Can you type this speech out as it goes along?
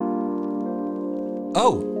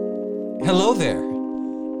Oh, hello there,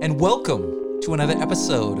 and welcome to another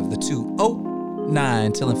episode of the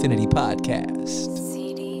 209 Till Infinity podcast.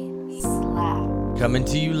 CD Slap. Coming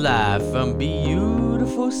to you live from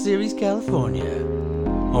beautiful Ceres, California,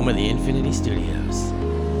 home of the Infinity Studios.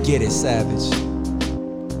 Get it, Savage.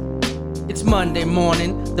 It's Monday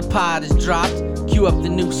morning, the pod is dropped. Cue up the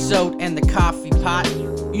new soda and the coffee pot.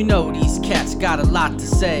 You know these cats got a lot to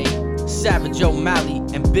say. Savage O'Malley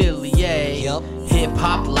and Billy A. Yep.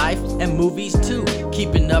 Hip-hop life and movies too.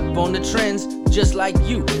 Keeping up on the trends just like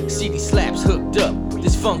you. CD Slap's hooked up,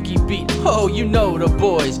 this funky beat. Oh, you know the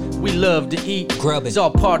boys, we love to eat. Grub it. It's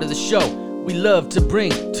all part of the show. We love to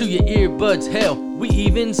bring to your earbuds, hell, we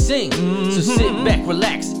even sing. So sit back,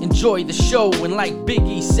 relax, enjoy the show. And like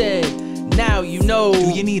Biggie said, now you know.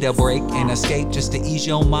 Do you need a break and escape just to ease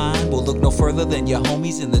your mind? Well, look no further than your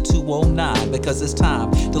homies in the 209, because it's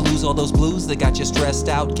time to lose all those blues that got you stressed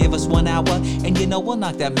out. Give us 1 hour and you know we'll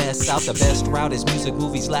knock that mess out. The best route is music,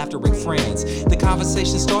 movies, laughter, and friends. The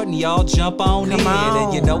conversation's starting, y'all jump on Come in. on.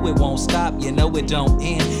 And you know it won't stop, you know it don't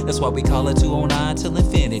end. That's why we call it 209 till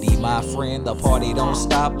infinity, my friend. The party don't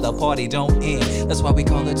stop, the party don't end. That's why we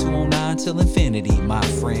call it 209 till infinity, my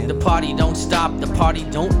friend. The party don't stop, the party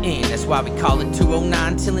don't end. That's why we call it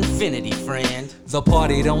 209 till infinity, friend. The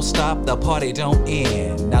party don't stop, the party don't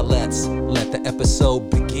end. Now let's let the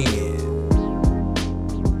episode begin.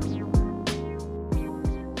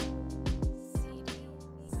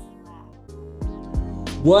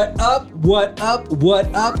 What up,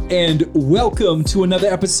 and welcome to another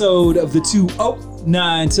episode of the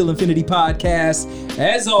 209 Till Infinity podcast.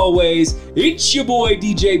 As always, it's your boy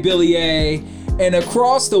DJ Billy A, and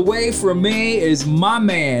across the way from me is my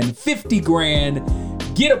man, 50 grand.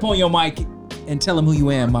 Get up on your mic and tell him who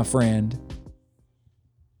you am, my friend.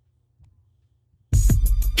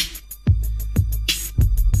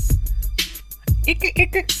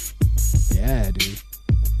 Yeah, dude.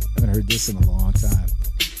 Haven't heard this in a long time.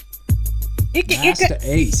 Master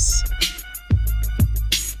Ace.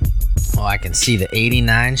 Oh, I can see the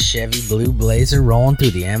 89 Chevy Blue Blazer rolling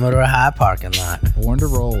through the Amador High parking lot. Born to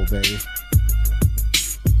roll, baby.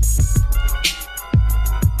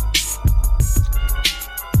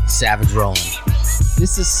 Savage rolling.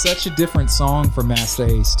 This is such a different song from Master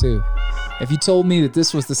Ace, too. If you told me that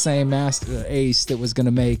this was the same Master Ace that was going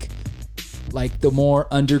to make like the more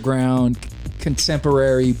underground,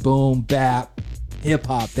 contemporary, boom, bap,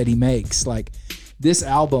 hip-hop that he makes, like this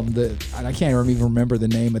album, I can't even remember the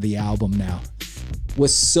name of the album now,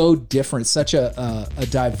 was so different, such a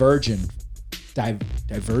divergence?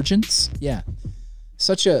 Yeah.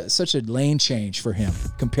 Such a lane change for him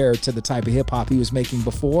compared to the type of hip hop he was making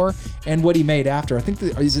before and what he made after. I think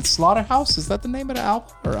is it Slaughterhouse? Is that the name of the album?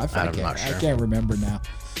 Or I'm not sure. I can't remember now.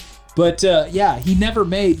 But yeah, he never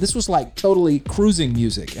made. This was like totally cruising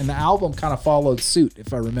music, and the album kind of followed suit,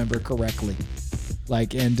 if I remember correctly.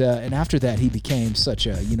 Like and after that, he became such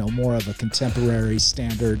a more of a contemporary,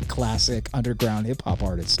 standard, classic, underground hip hop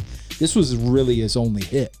artist. This was really his only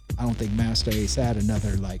hit. I don't think Master Ace had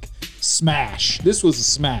another like smash. This was a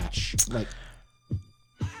smash. Like,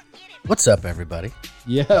 What's up, everybody?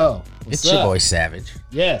 yo, It's what's your up? boy Savage,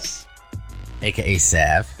 Yes, aka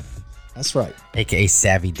Sav, that's right. aka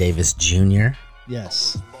Savvy Davis Jr.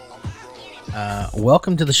 Yes.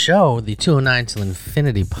 Welcome to the show, the 209 till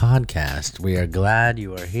Infinity podcast. We are glad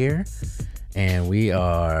you are here, and we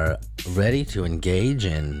are ready to engage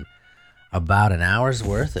in about an hour's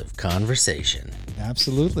worth of conversation.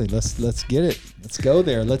 Absolutely. Let's get it. Let's go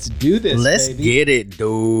there. Let's do this. Let's baby. get it,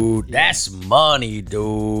 dude. That's money,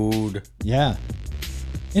 dude. Yeah.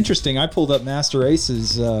 Interesting. I pulled up Master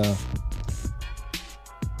Ace's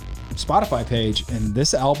Spotify page, and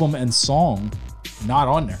this album and song not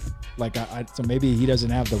on there. Like, so maybe he doesn't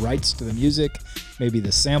have the rights to the music. Maybe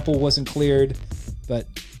the sample wasn't cleared. But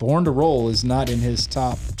Born to Roll is not in his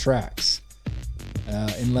top tracks.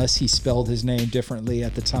 Unless he spelled his name differently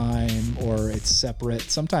at the time or it's separate.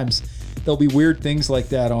 Sometimes there'll be weird things like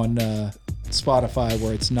that on Spotify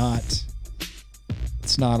where it's not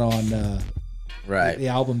on Right. the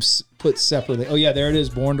album's put separately. Oh yeah, there it is,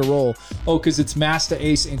 Born to Roll. Oh, because it's Master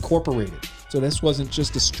Ace Incorporated. So this wasn't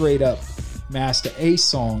just a straight up Master Ace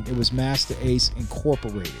song, it was Master Ace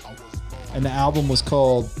Incorporated. And the album was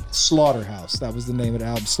called Slaughterhouse. That was the name of the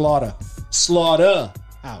album.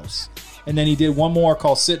 Slaughterhouse. And then he did one more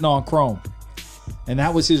called Sitting on Chrome. And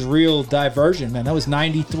that was his real diversion, man. That was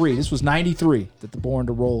 93. This was 93 that the Born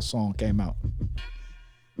to Roll song came out.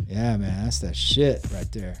 Yeah, man, that's that shit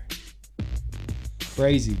right there.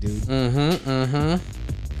 Crazy, dude.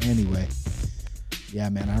 Anyway. Yeah,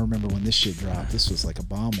 man, I remember when this shit dropped. This was like a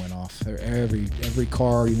bomb went off. Every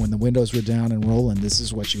car, when the windows were down and rolling, this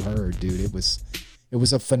is what you heard, dude. It was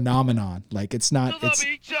a phenomenon. Like it's this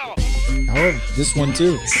one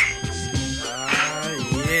too.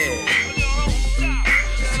 Yeah.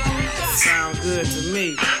 Sound good to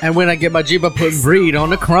me. And when I get my Jeep, I put Breed on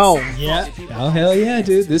the chrome. Yeah. Oh hell yeah,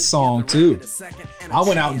 dude. This song too. I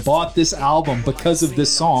went out and bought this album because of this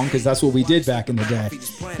song, because that's what we did back in the day,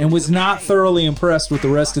 and was not thoroughly impressed with the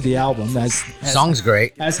rest of the album. Song's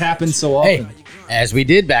great. As happens so often. Hey, as we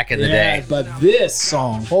did back in the day. But this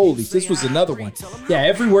song, this was another one. Yeah,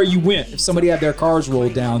 everywhere you went, if somebody had their cars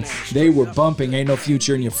rolled down, they were bumping "Ain't No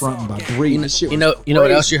Future in Your Front" by Breed. You know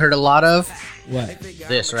what else you heard a lot of? What?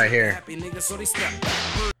 This right here.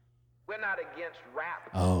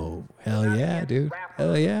 Oh, hell yeah, dude.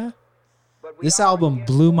 Hell yeah. This album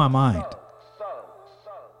blew my mind.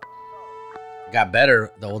 Got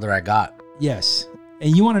better the older I got. Yes.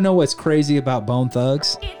 And you want to know what's crazy about Bone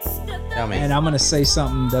Thugs? Tell me. And I'm going to say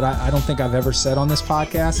something that I don't think I've ever said on this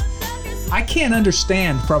podcast. I can't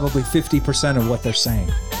understand probably 50% of what they're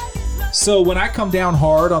saying. So when I come down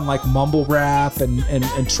hard on like mumble rap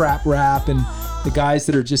and trap rap and the guys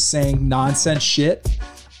that are just saying nonsense shit,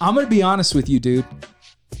 I'm going to be honest with you, dude.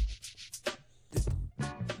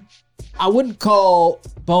 I wouldn't call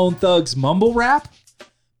Bone Thugs mumble rap,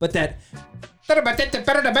 but that... I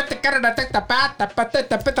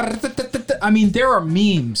mean, there are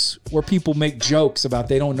memes where people make jokes about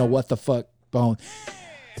they don't know what the fuck Bone...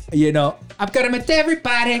 You know, I'm gonna miss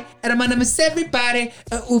everybody, and I'm gonna miss everybody.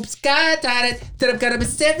 Oops, God got it. That I'm gonna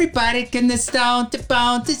miss everybody. Can the stone to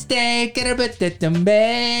bone to stay?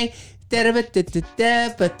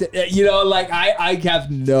 You know, like I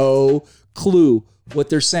have no clue what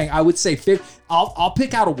they're saying. I would say I'll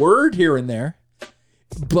pick out a word here and there,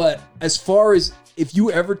 but as far as if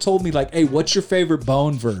you ever told me like, hey, what's your favorite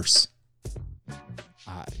Bone verse?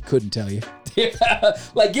 I couldn't tell you.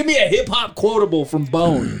 Like, give me a hip hop quotable from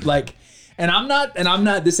Bone. Like,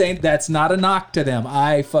 that's not a knock to them.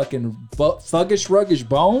 I fucking thuggish ruggish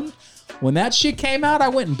Bone. When that shit came out, I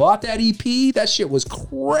went and bought that EP. That shit was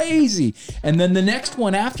crazy. And then the next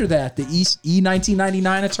one after that, the E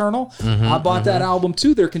 1999 Eternal, I bought that album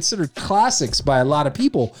too. They're considered classics by a lot of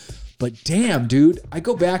people. But damn, dude, I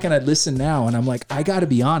go back and I listen now and I'm like, I gotta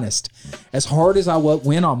be honest. As hard as I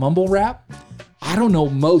went on mumble rap, I don't know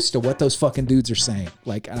most of what those fucking dudes are saying.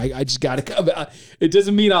 Like, I just gotta come out. It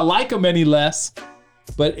doesn't mean I like them any less.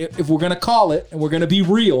 But if we're gonna call it and we're gonna be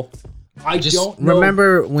real, I just don't know.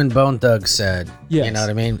 Remember when Bone Thugs said, yes. You know what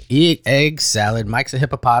I mean? Eat eggs, salad. Mike's a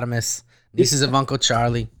hippopotamus. Nieces of Uncle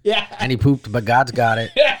Charlie. Yeah. And he pooped, but God's got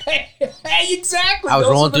it. Hey, exactly. I was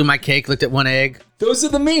rolling through my cake, looked at one egg. Those are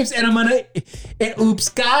the memes. And oops,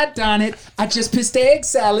 God done it. I just pissed egg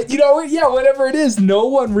salad. You know, yeah, whatever it is. No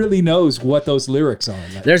one really knows what those lyrics are.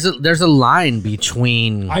 Like, there's a line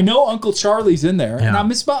between. I know Uncle Charlie's in there. Yeah. And I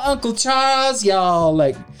miss my Uncle Charles, y'all.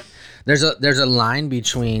 Like, there's a line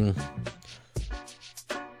between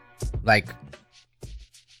like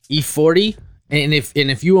E40 and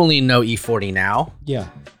if you only know E40 now, yeah,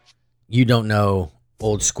 you don't know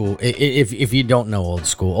old school. If you don't know old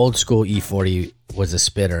school E40 was a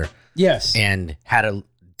spitter, yes, and had a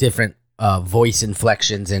different voice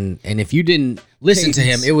inflections, and if you didn't listen to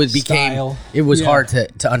him, it was hard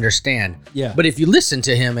to understand. Yeah, but if you listened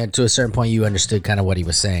to him, and to a certain point, you understood kind of what he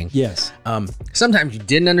was saying. Yes. Sometimes you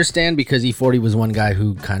didn't understand because E40 was one guy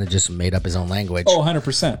who kind of just made up his own language. Oh,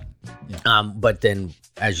 100%. Yeah. But then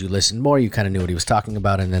as you listened more, you kind of knew what he was talking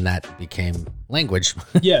about, and then that became language.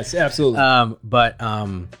 Yes, absolutely. But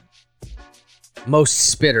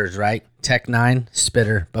most spitters, right? Tech 9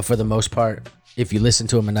 spitter, but for the most part, if you listen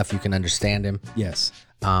to him enough, you can understand him. Yes.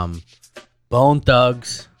 Bone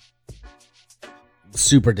Thugs,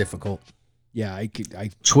 super difficult. Yeah,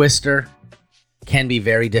 Twister can be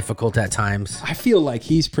very difficult at times. I feel like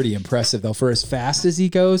he's pretty impressive though. For as fast as he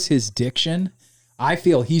goes, his diction, I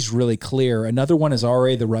feel he's really clear. Another one is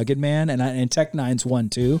R.A. the Rugged Man, and Tech 9's one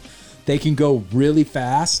too. They can go really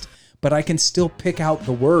fast, but I can still pick out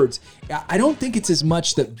the words. I don't think it's as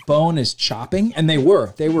much that Bone is chopping, and they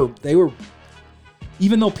were.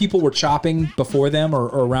 Even though people were chopping before them or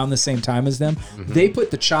around the same time as them, they put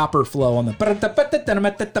the chopper flow on the.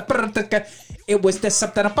 It was just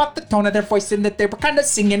something about the tone of their voice and that they were kind of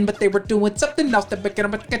singing, but they were doing something else.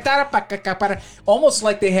 Almost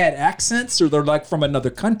like they had accents or they're like from another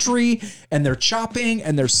country and they're chopping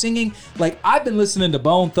and they're singing. Like, I've been listening to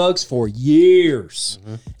Bone Thugs for years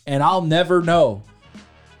and I'll never know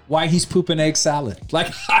why he's pooping egg salad.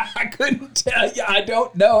 Like, I couldn't tell you. I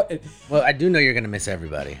don't know. Well, I do know you're gonna miss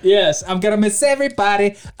everybody. Yes, I'm gonna miss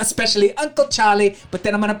everybody, especially Uncle Charlie. But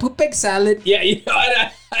then I'm gonna poop egg salad. Yeah, you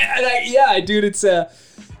know, dude. It's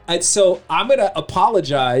so I'm gonna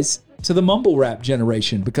apologize to the mumble rap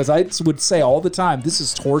generation because I would say all the time this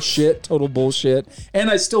is horse shit, total bullshit, and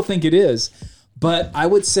I still think it is. But I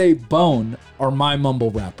would say Bone are my mumble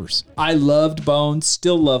rappers. I loved Bone,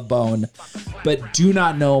 still love Bone, but do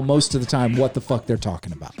not know most of the time what the fuck they're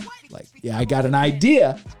talking about. Like, yeah, I got an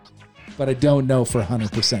idea, but I don't know for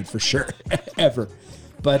 100% for sure, ever.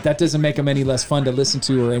 But that doesn't make them any less fun to listen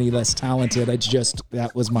to or any less talented.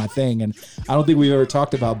 That was my thing. And I don't think we've ever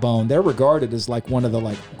talked about Bone. They're regarded as like one of the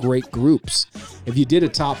like great groups. If you did a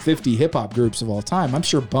top 50 hip hop groups of all time, I'm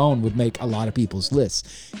sure Bone would make a lot of people's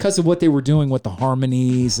lists because of what they were doing with the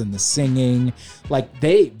harmonies and the singing. Like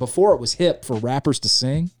before it was hip for rappers to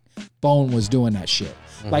sing, Bone was doing that shit.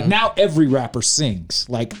 Like now every rapper sings,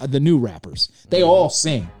 like the new rappers. They all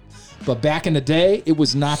sing. But back in the day, it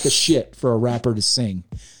was not the shit for a rapper to sing.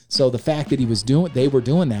 So the fact that they were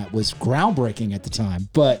doing that was groundbreaking at the time.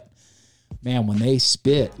 But man, when they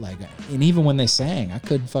spit, and even when they sang, I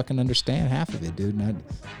couldn't fucking understand half of it, dude. But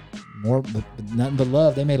nothing but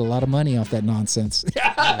love. They made a lot of money off that nonsense.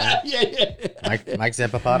 Yeah. Mike's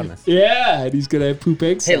hippopotamus. Yeah, and he's gonna have poop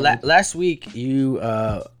eggs. Hey, last week you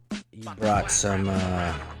brought some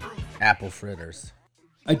apple fritters.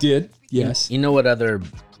 I did. Yes. You know what other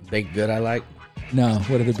baked good I like? No.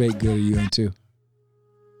 What other baked good are you into?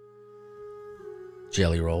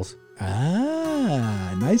 Jelly rolls.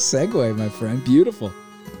 Ah, nice segue, my friend. Beautiful.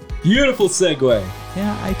 Beautiful segue.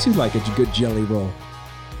 Yeah, I too like a good jelly roll.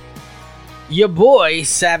 Your boy,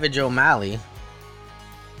 Savage O'Malley,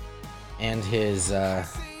 and his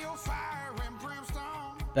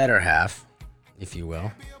better half, if you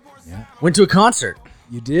will, went to a concert.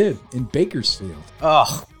 You did, in Bakersfield.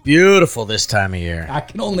 Oh, beautiful this time of year. I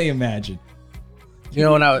can only imagine. You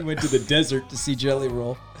know, when I went to the desert to see Jelly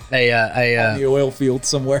Roll. On the oil field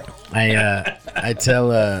somewhere. I tell.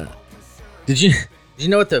 Did you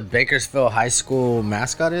know what the Bakersfield High School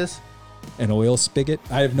mascot is? An oil spigot?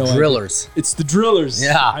 I have no idea. Drillers. It's the Drillers.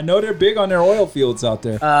 Yeah. I know they're big on their oil fields out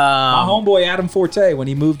there. My homeboy Adam Forte, when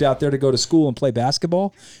he moved out there to go to school and play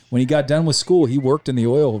basketball, when he got done with school, he worked in the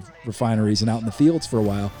oil refineries and out in the fields for a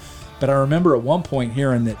while. But I remember at one point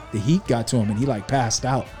hearing that the heat got to him and he passed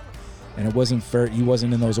out. And it wasn't fair. He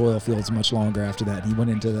wasn't in those oil fields much longer after that. He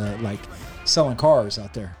went into the selling cars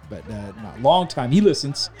out there. But not long time. He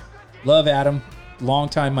listens. Love Adam. Long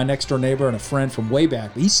time my next door neighbor and a friend from way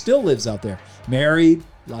back. But he still lives out there. Married,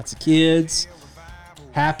 lots of kids,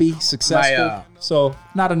 happy, successful. So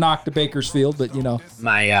not a knock to Bakersfield, but you know.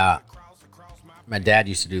 My dad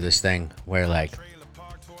used to do this thing where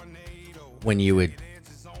when you would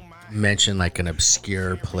mention an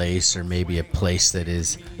obscure place or maybe a place that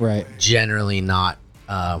is generally not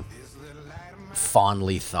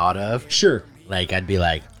fondly thought of. Sure. I'd be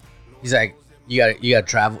like, he's like, you gotta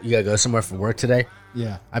travel, you gotta go somewhere for work today.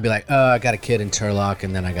 Yeah. I'd be like, I got a kid in Turlock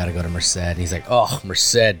and then I gotta go to Merced. And he's like, oh,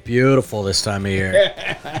 Merced, beautiful this time of year.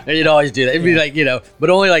 And you'd always do that. It'd be but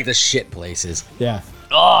only the shit places. Yeah.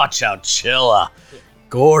 Oh, Chowchilla,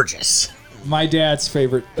 gorgeous. My dad's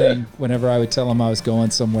favorite thing whenever I would tell him I was going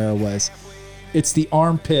somewhere was, it's the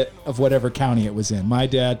armpit of whatever county it was in. My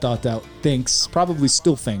dad probably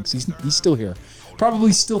still thinks, he's still here,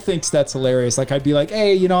 probably still thinks that's hilarious. I'd be like,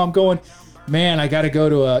 hey, I'm going, man, I got to go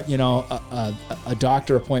to a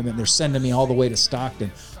doctor appointment. They're sending me all the way to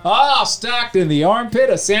Stockton. Oh, Stockton, the armpit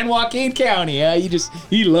of San Joaquin County. Yeah,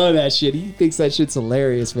 he loved that shit. He thinks that shit's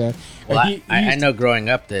hilarious, man. Well, I know growing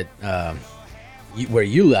up that where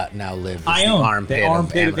you now live is the armpit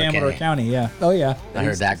of Amador County. Yeah. Oh, yeah. I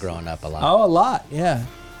heard that growing up a lot. Oh, a lot. Yeah.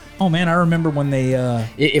 Oh, man, I remember when they...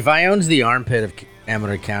 If I owns the armpit of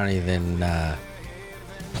Amador County, then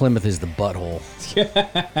Plymouth is the butthole.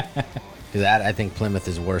 Because I think Plymouth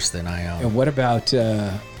is worse than I own. And what about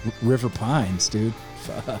River Pines, dude?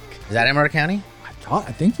 Fuck. Is that Amador County?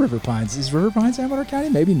 I think River Pines. Is River Pines Amador County?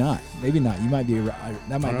 Maybe not. You might be right.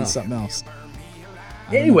 That might be something else.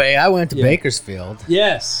 Anyway, I went to Bakersfield.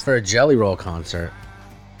 Yes. For a Jelly Roll concert.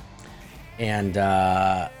 And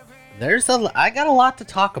I got a lot to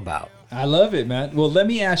talk about. I love it, man. Well, let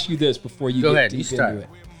me ask you this before you get deep into it.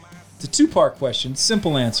 It's a two-part question.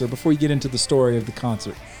 Simple answer before you get into the story of the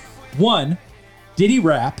concert. 1, did he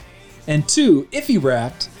rap? And 2, if he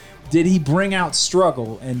rapped, did he bring out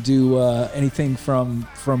struggle and do anything from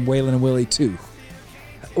Waylon and Willie 2?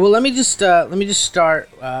 Well, let me just start.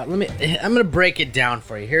 I'm gonna break it down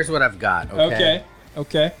for you. Here's what I've got. Okay.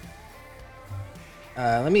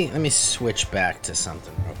 Let me switch back to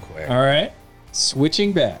something real quick. All right.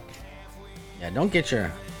 Switching back. Yeah, don't get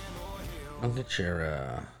your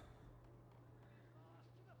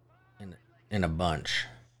in a bunch.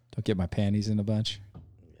 Don't get my panties in a bunch.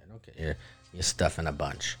 Yeah, don't get your stuff in a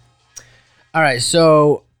bunch. All right,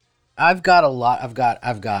 so I've got a lot.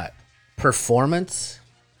 I've got performance.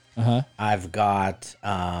 I've got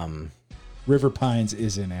River Pines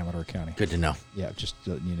is in Amador County. good to know. Yeah, just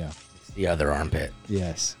letting you know. It's the other armpit.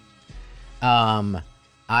 Yes.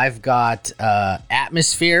 I've got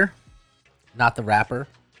atmosphere, not the rapper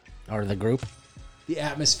or the group. The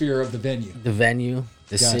atmosphere of the venue. The venue,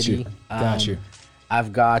 the Got city. you. Got you.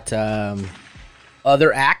 I've got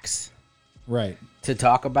other acts Right. to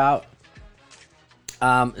talk about.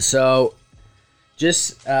 So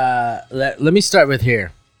just let me start with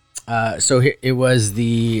here. So here, it was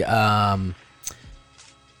the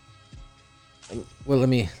well, let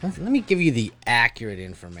me give you the accurate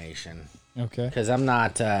information Okay. because I'm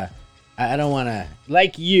not I don't want to,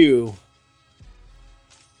 like you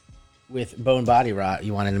with Bone Body Rot,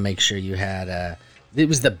 you wanted to make sure you had it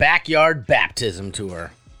was the Backyard Baptism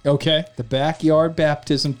Tour. Okay. The Backyard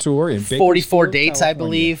Baptism Tour in 44 Bakersfield, dates, I California.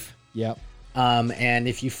 believe. Yep. And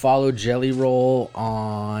if you follow Jelly Roll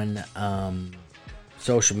on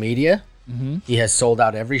social media, he has sold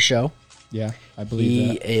out every show. Yeah, I He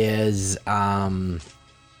believe that. is and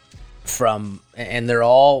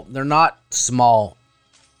they're not small.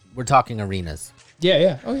 We're talking arenas. Yeah,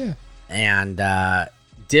 yeah. Oh, yeah. And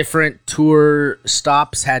different tour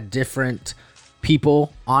stops had different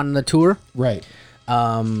people on the tour. Right.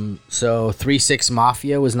 So 3-6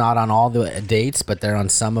 Mafia was not on all the dates, but they're on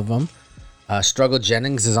some of them. Struggle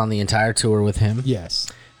Jennings is on the entire tour with him. Yes.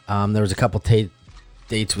 There was a couple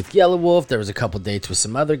dates with Yellow Wolf. There was a couple dates with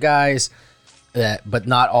some other guys, but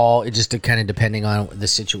not all. It just kind of depending on the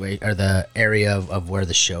situation or the area of where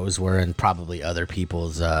the shows were, and probably other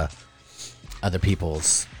people's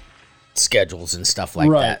schedules and stuff like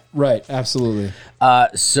that. Right. Absolutely.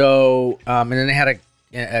 And then they had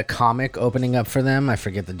a comic opening up for them. I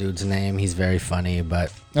forget the dude's name. He's very funny,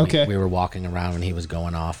 but Okay. we were walking around when he was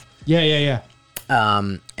going off. Yeah, yeah,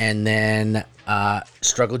 yeah. And then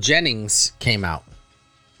Struggle Jennings came out.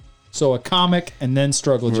 So a comic and then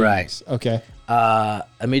Struggle Jennings. Right. Okay.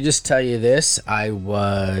 Let me just tell you this. I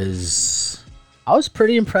was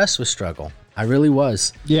pretty impressed with Struggle. I really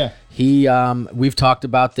was. Yeah. We've talked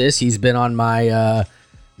about this. He's been on my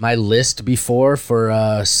my list before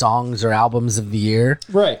for songs or albums of the year.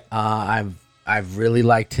 Right. I've really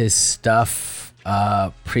liked his stuff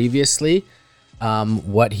previously.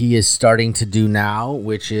 What he is starting to do now,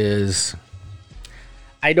 which is,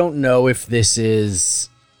 I don't know if this is,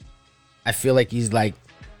 I feel like he's like,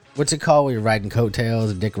 what's it called when you're riding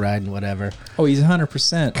coattails, dick riding, whatever. Oh, he's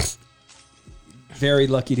 100% very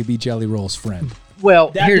lucky to be Jelly Roll's friend. Well,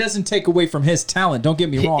 That doesn't take away from his talent. Don't get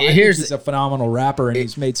me wrong. I think here's- he's a phenomenal rapper and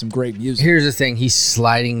he's made some great music. here's the thing. He's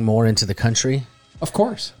sliding more into the country, Of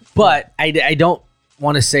course. but I don't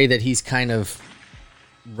want to say that he's kind of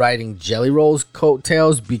riding Jelly Roll's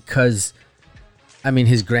coattails because, I mean,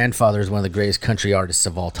 his grandfather is one of the greatest country artists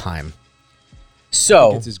of all time.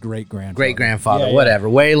 So It's his great-grandfather. great-grandfather, Yeah, yeah. whatever.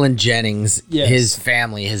 Waylon Jennings, Yes. his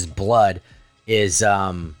family, his blood is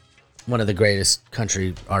one of the greatest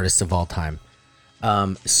country artists of all time.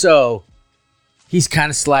 So he's kind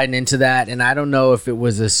of sliding into that, and I don't know if it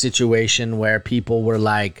was a situation where people were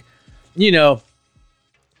like, you know,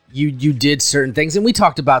 you did certain things, and we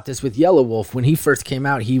talked about this with Yellow Wolf. When he first came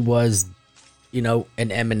out, he was, you know, an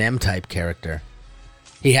Eminem type character.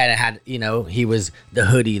 He had, you know, he was the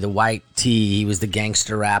hoodie, the white tee. He was the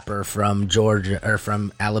gangster rapper from Georgia or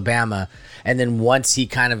from Alabama. And then once he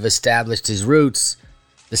kind of established his roots,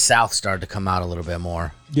 the South started to come out a little bit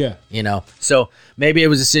more, Yeah. you know? So maybe it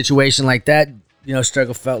was a situation like that. You know,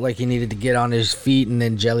 Struggle felt like he needed to get on his feet, and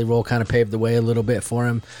then Jelly Roll kind of paved the way a little bit for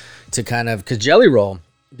him to kind of, because Jelly Roll,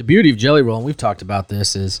 the beauty of Jelly Roll, and we've talked about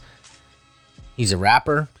this, is he's a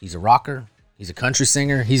rapper, he's a rocker, he's a country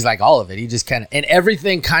singer. He's like all of it. He just kind of, and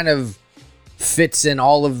everything kind of fits in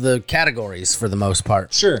all of the categories for the most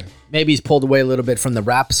part. Sure. Maybe he's pulled away a little bit from the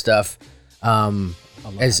rap stuff,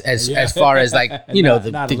 as Yeah. far as like, you know,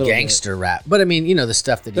 Not the a little gangster rap. But I mean, you know, the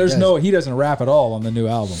stuff that He doesn't rap at all on the new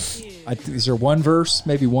album. Is there one verse?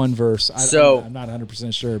 Maybe one verse. I'm not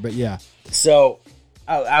 100% sure, but yeah. So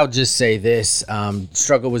I'll just say this: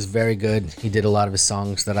 Struggle was very good. He did a lot of his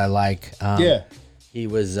songs that I like. Yeah. He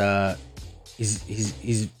was.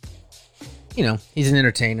 He's you know, he's an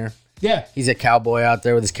entertainer. Yeah. He's a cowboy out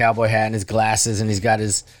there with his cowboy hat and his glasses, and he's got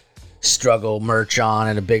his Struggle merch on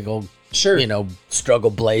and a big old, Sure. you know, Struggle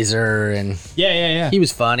blazer, and Yeah. he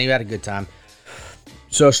was fun. He had a good time.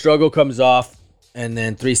 So Struggle comes off, and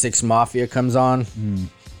then 3-6 Mafia comes on.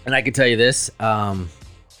 And I can tell you this, I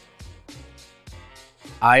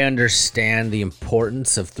understand the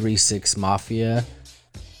importance of 3-6 Mafia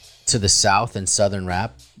to the South and Southern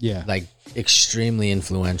rap. Yeah. Like extremely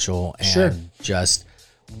influential and Sure. just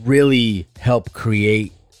really help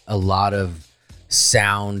create a lot of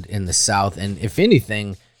sound in the South. And if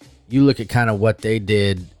anything, you look at kind of what they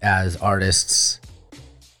did as artists,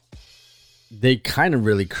 they kind of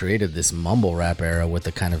really created this mumble rap era with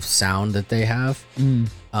the kind of sound that they have.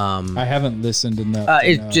 I haven't listened enough.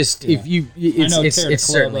 If you, it's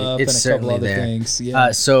certainly there. Things.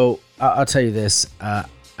 Yeah. So I'll tell you this.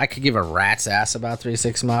 I could give a rat's ass about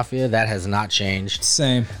 3-6 Mafia. That has not changed.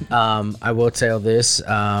 Same. I will tell this.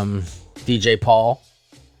 DJ Paul,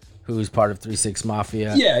 who's part of 3-6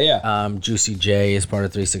 Mafia. Yeah. Juicy J is part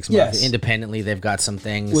of 3-6 Mafia. Yes. Independently, they've got some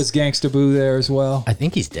things. Was Gangsta Boo there as well? I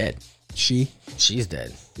think he's dead. She's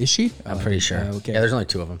dead. Is she? I'm pretty sure. Okay. Yeah, there's only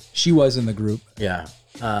 2 of them. She was in the group. Yeah.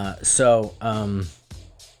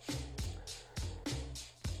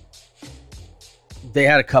 They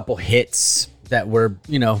had a couple hits that were,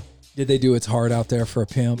 Did they do It's Hard Out There for a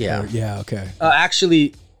Pimp? Yeah. Yeah, okay.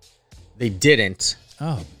 Actually, they didn't.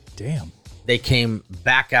 Oh, damn. They came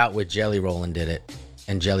back out with Jelly Roll and did it.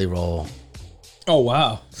 And Jelly Roll. Oh,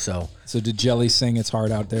 wow. So did Jelly sing It's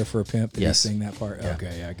Hard Out There for a Pimp? Did Yes. he sing that part? Yeah.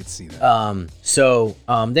 Okay, yeah, I could see that.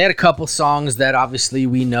 They had a couple songs that obviously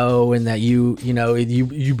we know and that you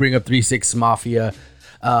bring up 3-6 Mafia.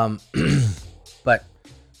 But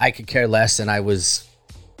I could care less, and I was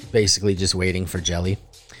basically just waiting for Jelly.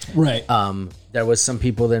 Right. There was some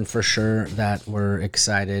people then for sure that were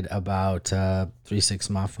excited about 3-6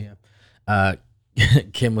 Mafia.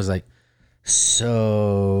 Kim was like,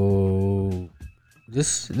 so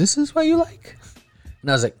this is what you like? And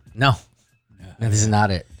I was like, no, this is not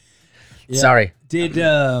it. Yeah. Sorry. Did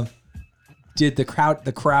the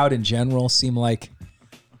crowd in general seem like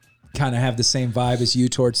kind of have the same vibe as you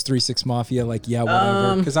towards 3-6 Mafia? Like, yeah,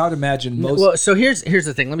 whatever. Because I would imagine most. Well, so here's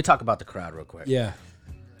the thing. Let me talk about the crowd real quick. Yeah.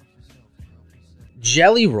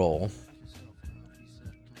 Jelly Roll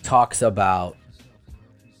talks about,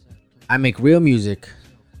 I make real music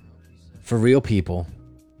for real people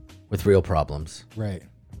with real problems. Right.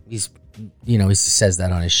 He says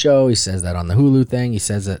that on his show. He says that on the Hulu thing. He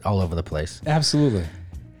says it all over the place. Absolutely.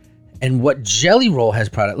 And what Jelly Roll has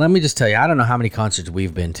product, let me just tell you, I don't know how many concerts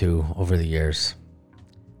we've been to over the years.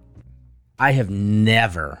 I have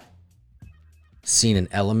never seen an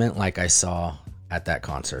element like I saw at that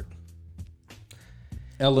concert.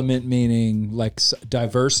 Element meaning like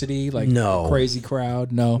diversity, like No. crazy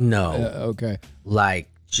crowd? No. Okay.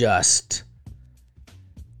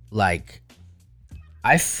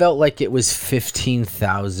 I felt like it was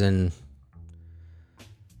 15,000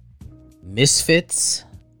 misfits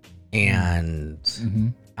and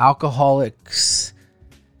alcoholics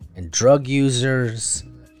and drug users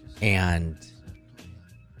and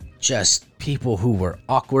just people who were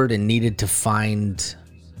awkward and needed to find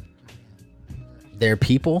their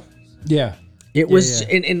people. Yeah. It was,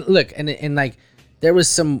 yeah. And look, and like, there was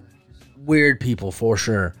some weird people for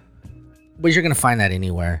sure, but you're gonna find that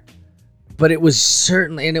anywhere. But it was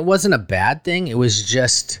certainly, and it wasn't a bad thing. It was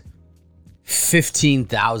just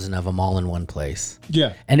 15,000 of them all in one place,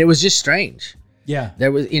 Yeah. and it was just strange. Yeah.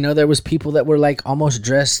 There was people that were like almost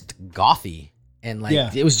dressed gothy, and like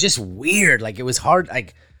Yeah. it was just weird. Like it was hard.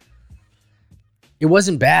 Like it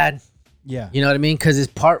wasn't bad. Yeah. You know what I mean? Because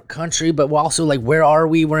it's part country, but we're also like, where are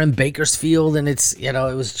we? We're in Bakersfield, and it's, it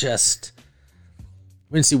was just,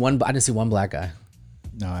 I didn't see one black guy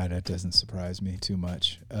No, that doesn't surprise me too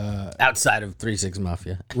much. outside of 3-6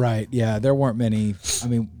 Mafia. Right. Yeah. There weren't many. I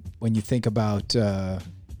mean, when you think about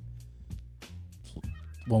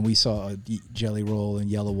when we saw Jelly Roll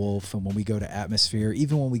and Yellow Wolf, and when we go to Atmosphere,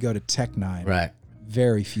 even when we go to Tech Nine, Right.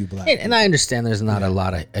 very few black. And I understand there's not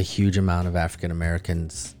a huge amount of African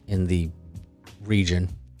Americans in the region,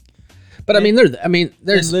 but there's And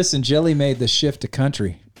listen, Jelly made the shift to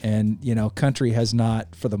country, and country has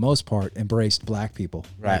not, for the most part, embraced black people.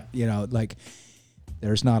 Right. Like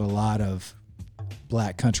there's not a lot of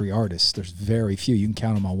black country artists. There's very few. You can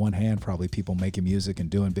count them on one hand, probably, people making music and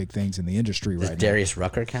doing big things in the industry does right Darius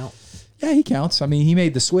Rucker count? now. Yeah, he counts. I mean, he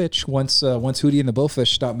made the switch once Hootie and the Blowfish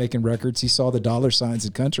stopped making records. He saw the dollar signs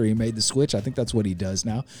in country. He made the switch. I think that's what he does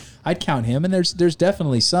now. I'd count him, and there's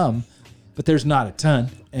definitely some, but there's not a ton.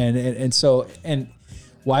 And so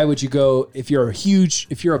why would you go if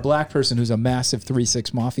you're a black person who's a massive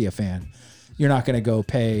 3-6 Mafia fan? You're not going to go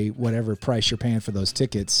pay whatever price you're paying for those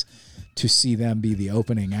tickets to see them be the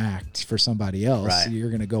opening act for somebody else. Right. You're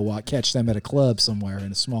going to go catch them at a club somewhere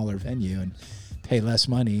in a smaller venue and pay less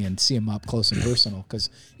money and see them up close and personal. Because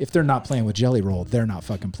if they're not playing with Jelly Roll, they're not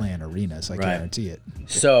fucking playing arenas. I guarantee it.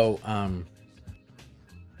 So,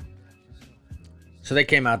 so they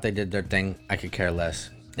came out, they did their thing. I could care less.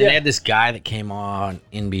 And they had this guy that came on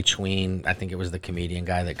in between. I think it was the comedian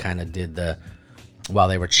guy that kind of did while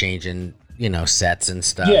they were changing, sets and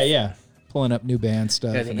stuff. Yeah. Pulling up new band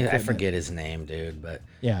stuff. I forget his name, dude, but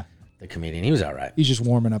yeah, the comedian, he was all right. He's just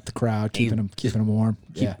warming up the crowd, keeping them warm.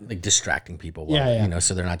 Like distracting people.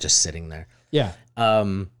 So they're not just sitting there. Yeah.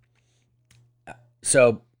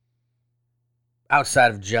 So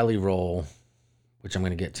outside of Jelly Roll, which I'm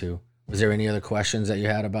going to get to, was there any other questions that you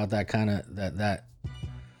had about that kind of that?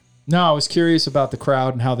 No, I was curious about the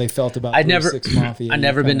crowd and how they felt about 3-6 Mafia. I've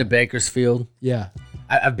never been to Bakersfield. Yeah.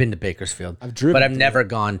 I've been to Bakersfield. I've driven, but I've never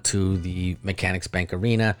gone to the Mechanics Bank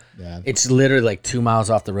Arena. Yeah. It's literally like 2 miles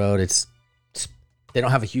off the road. They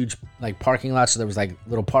don't have a huge parking lot, so there was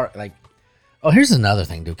little Oh, here's another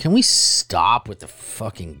thing, dude. Can we stop with the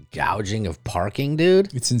fucking gouging of parking,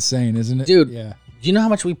 dude? It's insane, isn't it? Dude, yeah. Do you know how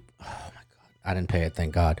much we... Oh, my God. I didn't pay it,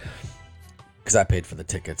 thank God. Because I paid for the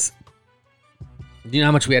tickets. Do you know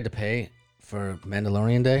how much we had to pay for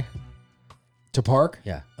Mandalorian Day? To park?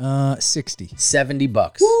 Yeah. 60.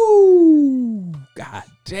 $70. Woo! God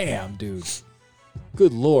damn, dude.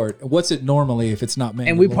 Good Lord. What's it normally if it's not Mandalorian?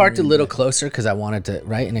 And we parked a little closer because I wanted to,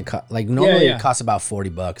 right? And it normally Yeah. it costs about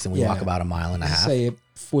 $40 and we walk about a mile and a half. Say it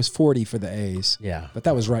was 40 for the A's. Yeah. But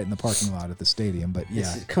that was right in the parking lot at the stadium. But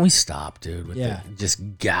yeah. Can we stop, dude, with Yeah. the just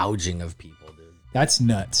gouging of people, dude? That's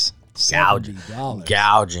nuts. Gouging. $70.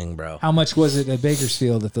 Gouging, bro. How much was it at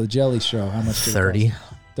Bakersfield at the Jelly Show? How much did it 30. cost?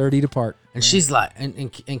 30 to park. And she's like, and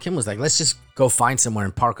Kim was like, let's just go find somewhere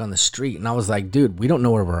and park on the street. And I was like, dude, we don't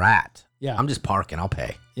know where we're at. Yeah. I'm just parking. I'll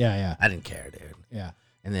pay. Yeah. I didn't care, dude. Yeah.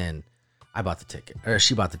 And then I bought the ticket, or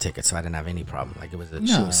she bought the ticket, so I didn't have any problem. Like it was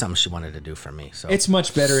something she wanted to do for me. So It's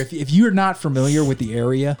much better if you're not familiar with the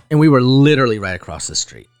area. and we were literally right across the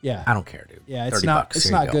street. Yeah. I don't care, dude. Yeah, it's $30, not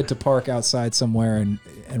here you go. good to park outside somewhere and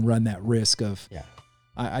run that risk of. Yeah.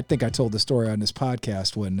 I think I told the story on this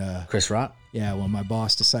podcast when Chris Rock. Yeah, when my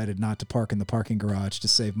boss decided not to park in the parking garage to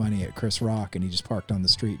save money at Chris Rock, and he just parked on the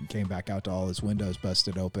street and came back out to all his windows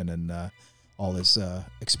busted open and all his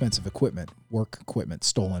expensive work equipment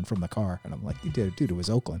stolen from the car. And I'm like, dude, it was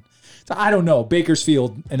Oakland. So I don't know.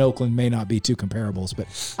 Bakersfield and Oakland may not be two comparables, but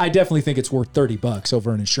I definitely think it's worth $30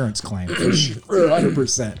 over an insurance claim for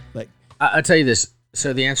 100%. Like, I'll tell you this.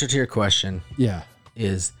 So the answer to your question yeah,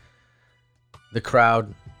 is the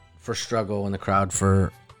crowd for Struggle and the crowd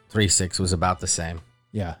for 3-6 was about the same.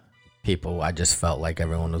 yeah, People, I just felt like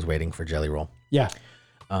everyone was waiting for Jelly Roll. yeah.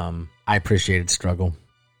 I appreciated Struggle,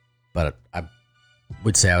 but I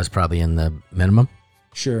would say I was probably in the minimum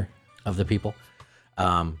Sure. of the people.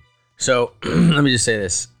 So let me just say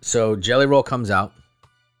this. So Jelly Roll comes out.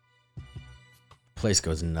 Place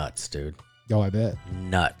goes nuts, dude. Oh, I bet.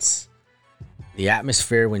 Nuts. The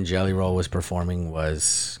atmosphere when Jelly Roll was performing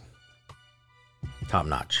was top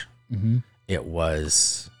notch. Mm-hmm. It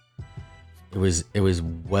was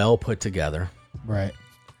well put together. Right.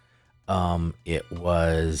 It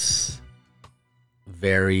was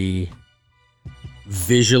very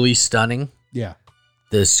visually stunning. Yeah.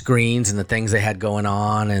 The screens and the things they had going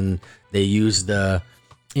on, and they used the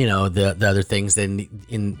other things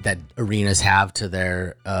that arenas have to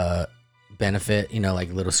their benefit,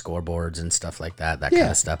 like little scoreboards and stuff like that kind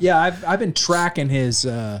of stuff. Yeah, I've been tracking his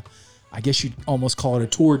I guess you'd almost call it a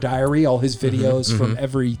tour diary, all his videos from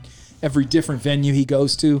every different venue he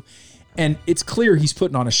goes to. And it's clear he's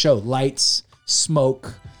putting on a show. Lights,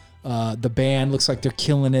 smoke, the band looks like they're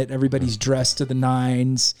killing it. Everybody's dressed to the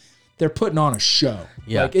nines. They're putting on a show.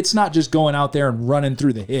 Yeah. Like, it's not just going out there and running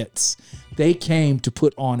through the hits. They came to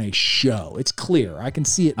put on a show. It's clear. I can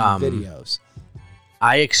see it in the videos.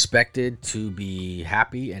 I expected to be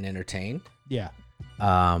happy and entertained. Yeah.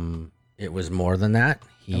 It was more than that.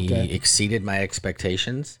 He Okay. exceeded my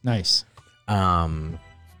expectations. Nice.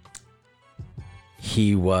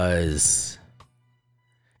 He was,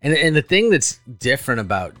 and the thing that's different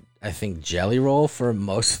about, I think, Jelly Roll for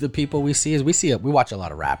most of the people we see is we watch a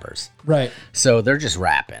lot of rappers. Right. So they're just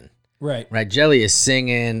rapping. Right. Right. Jelly is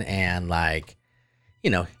singing and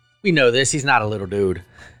we know this. He's not a little dude.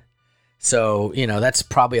 So, that's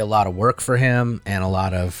probably a lot of work for him and a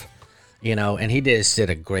lot of, and he did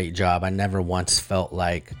a great job. I never once felt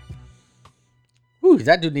like, ooh,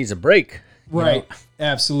 that dude needs a break. Right.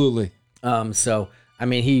 Absolutely. So, I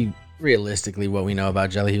mean, he realistically, what we know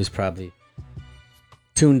about Jelly, he was probably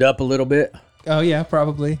tuned up a little bit. Oh yeah,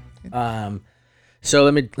 probably. So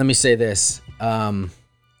let me say this.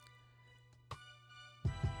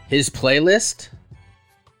 His playlist,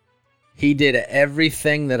 He did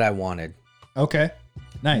everything that I wanted, Okay.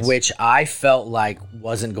 Nice. which I felt like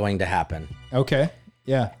wasn't going to happen. Okay.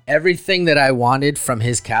 Yeah. Everything that I wanted from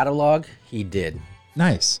his catalog, he did.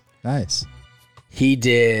 Nice. Nice. He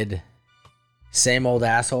did Same Old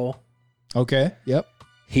Asshole. Okay. Yep.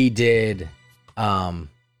 He did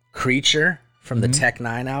Creature from the Tech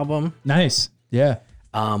 9 album, Nice. Yeah.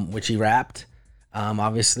 which he rapped.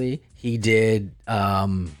 Obviously, he did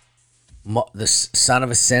The Son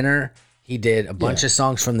of a Sinner. He did a bunch of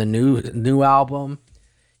songs from the new album.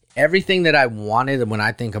 Everything that I wanted when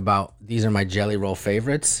I think about these are my Jelly Roll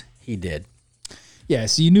favorites, he did. Yeah.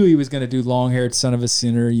 So you knew he was going to do Long Haired Son of a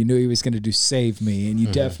Sinner. You knew he was going to do Save Me. And you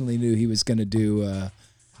definitely knew he was going to do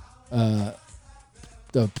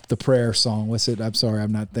the prayer song. What's it? I'm sorry.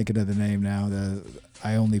 I'm not thinking of the name now.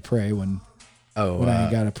 I only pray when I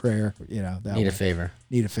ain't got a prayer. You know, that Need a one. Favor.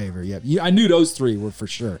 Need a favor. Yep. I knew those three were for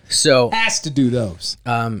sure. So Has to do those.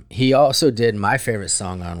 he also did my favorite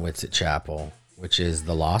song on Witsit Chapel, which is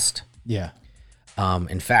The Lost. Yeah.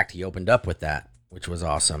 In fact, he opened up with that, which was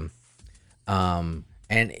awesome. And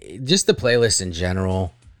just the playlist in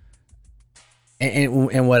general.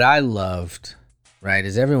 And what I loved, right,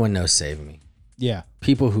 is everyone knows Save Me. Yeah.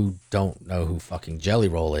 People who don't know who fucking Jelly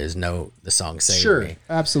Roll is know the song Save Sure. Me.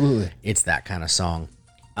 Absolutely. It's that kind of song.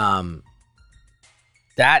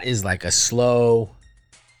 That is like a slow,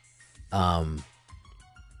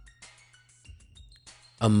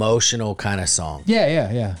 emotional kind of song. Yeah.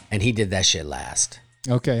 Yeah. Yeah. And he did that shit last.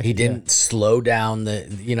 Okay. He didn't slow down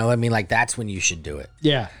I mean, like that's when you should do it,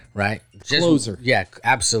 Yeah. right? Just, Closer. Yeah,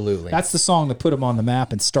 absolutely. That's the song that put him on the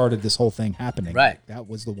map and started this whole thing happening. Right. That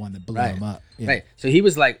was the one that blew Right. him up. Yeah. Right. So he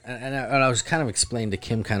was like, and I was kind of explaining to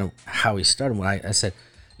Kim kind of how he started. When I said,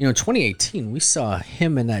 2018, we saw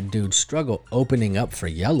him and that dude struggle opening up for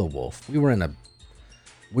Yellow Wolf. We were in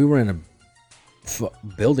a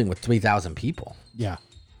building with 3,000 people. Yeah.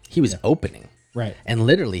 He was opening. Right. And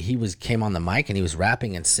literally, he came on the mic and he was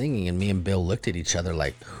rapping and singing, and me and Bill looked at each other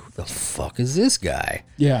like, "Who the fuck is this guy?"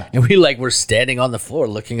 Yeah. And we were standing on the floor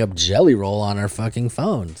looking up Jelly Roll on our fucking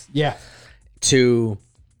phones. Yeah. To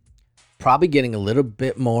probably getting a little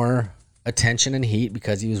bit more attention and heat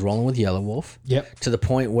because he was rolling with Yellow Wolf. Yep. To the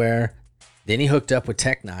point where then he hooked up with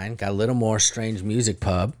Tech 9, got a little more Strange Music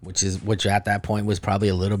Pub, which at that point was probably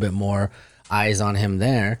a little bit more eyes on him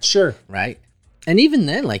there. Sure. Right. And even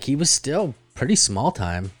then, like, he was still pretty small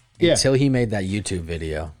time until he made that YouTube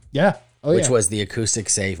video, Yeah. Oh, which yeah. was the acoustic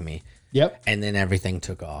Save Me. Yep. And then everything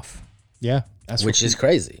took off, Yeah. That's which is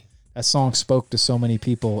crazy. that song spoke to so many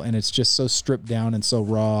people, and it's just so stripped down and so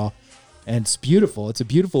raw, and it's beautiful. It's a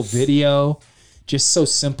beautiful video, just so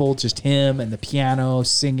simple, just him and the piano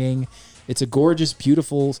singing. It's a gorgeous,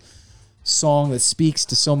 beautiful song that speaks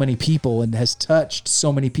to so many people and has touched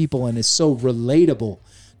so many people and is so relatable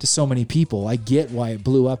to so many people. I get why it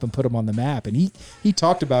blew up and put him on the map. And he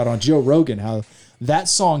talked about on Joe Rogan how that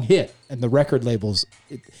song hit and the record labels,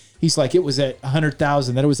 he's like, it was at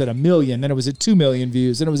 100,000, then it was at 1 million, then it was at 2 million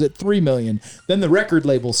views, then it was at 3 million. Then the record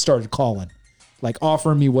labels started calling, like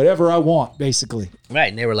offering me whatever I want, basically. Right.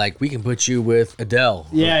 And they were like, "We can put you with Adele."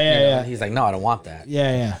 Yeah, yeah, yeah. And he's like, "No, I don't want that."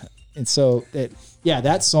 Yeah, yeah. And so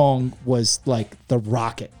that song was like the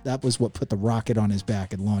rocket. That was what put the rocket on his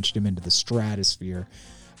back and launched him into the stratosphere.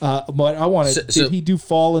 But I wanted, did he do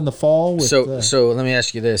Fall in the Fall? With, so let me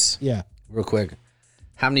ask you this yeah, real quick.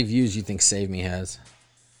 How many views do you think Save Me has?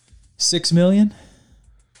 6 million?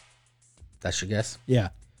 That's your guess? Yeah.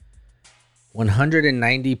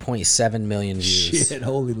 190.7 million views. Shit,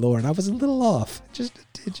 holy Lord. I was a little off. Just a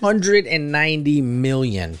digit. 190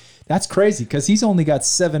 million. That's crazy because he's only got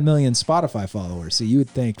 7 million Spotify followers. So you would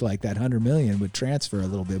think like that 100 million would transfer a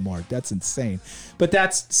little bit more. That's insane. But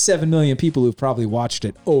that's 7 million people who've probably watched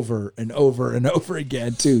it over and over and over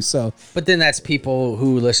again too. So, But then that's people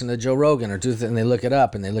who listen to Joe Rogan and they look it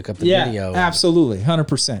up and they look up the video. Absolutely.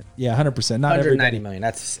 100%. Yeah, 100%. Not 190 everybody. million.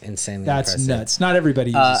 That's insanely That's impressive. nuts. Not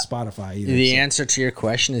everybody uses Spotify either. The so- answer to your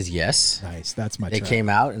question is yes. Nice. That's my They track. came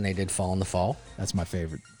out and they did Fall in the Fall. That's my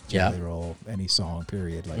favorite Yeah. Jelly Roll, any song,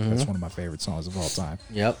 period. Like that's one of my favorite songs of all time.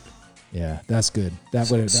 Yep. Yeah, that's good. That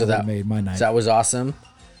would have made my night. So that was awesome,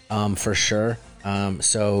 for sure.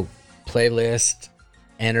 So playlist,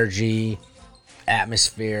 energy,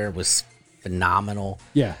 atmosphere was phenomenal.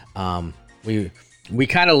 yeah. We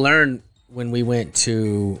kind of learned when we went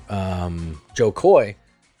to Joe Coy,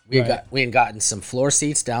 we had gotten some floor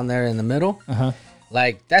seats down there in the middle. Uh-huh.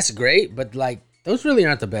 Like that's great, but like those really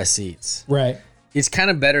aren't the best seats. Right. It's kind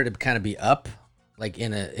of better to kind of be up, like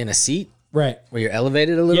in a seat Right. where you're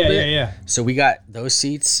elevated a little bit. Yeah. So we got those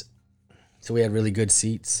seats. So we had really good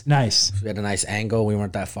seats. Nice. We had a nice angle. We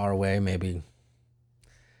weren't that far away. Maybe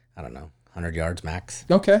I don't know, 100 yards max.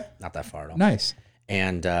 Okay. Not that far at all. Nice.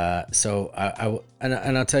 And so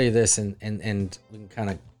I'll tell you this, and we can kind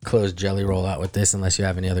of close Jelly Roll out with this, unless you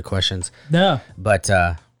have any other questions. No. But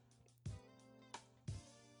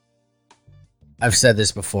I've said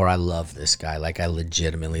this before. I love this guy. Like, I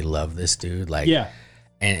legitimately love this dude. Like, Yeah.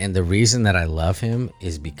 And the reason that I love him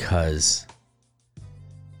is because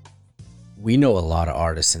we know a lot of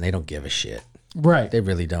artists and they don't give a shit. Right. They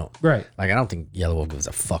really don't. Right. Like, I don't think Yellow Wolf gives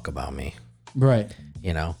a fuck about me. Right.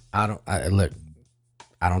 You know, I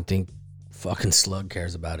don't think fucking Slug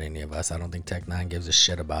cares about any of us. I don't think Tech Nine gives a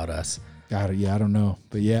shit about us. Got it. Yeah, I don't know.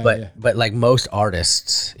 But yeah. But like most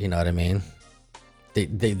artists, you know what I mean?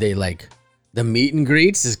 They like the meet and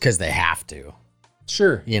greets is because they have to.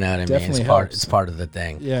 Sure. You know what I Definitely mean? helps. It's part of the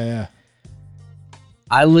thing. Yeah, yeah.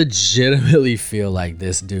 I legitimately feel like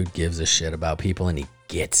this dude gives a shit about people and he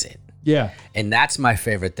gets it. Yeah. And that's my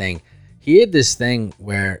favorite thing. He had this thing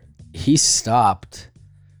where he stopped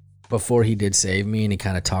before he did Save Me and he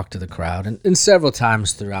kind of talked to the crowd. And several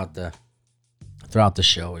times throughout the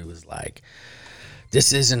show, he was like,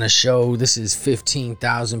 this isn't a show. This is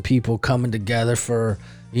 15,000 people coming together for,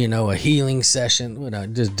 you know, a healing session. You know,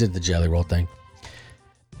 just did the Jelly Roll thing.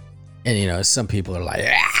 And, you know, some people are like,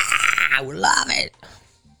 I would love it.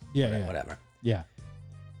 Yeah, yeah. Whatever. Yeah.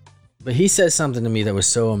 But he said something to me that was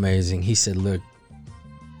so amazing. He said, look,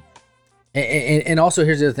 and also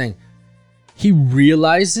here's the other thing. He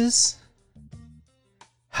realizes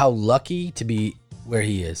how lucky to be where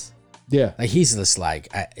he is. Yeah. Like, he's just like,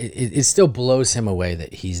 it still blows him away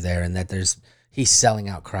that he's there and that he's selling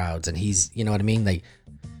out crowds and he's, you know what I mean? Like,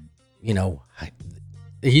 you know,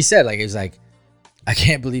 he said, like, he's like, I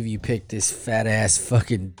can't believe you picked this fat ass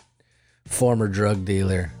fucking former drug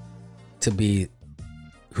dealer to be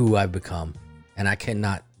who I've become. And I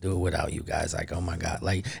cannot do it without you guys. Like, oh my God.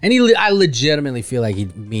 Like, and I legitimately feel like he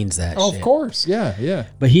means that shit. Of course. Yeah, yeah.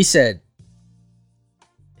 But he said,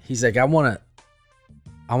 he's like, I want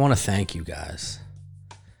to thank you guys.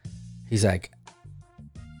 He's like,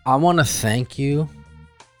 I want to thank you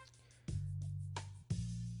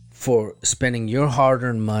for spending your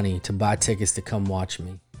hard-earned money to buy tickets to come watch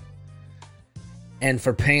me. And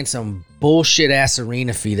for paying some bullshit-ass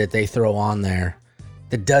arena fee that they throw on there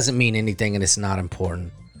that doesn't mean anything and it's not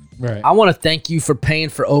important. Right. I want to thank you for paying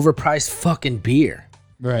for overpriced fucking beer.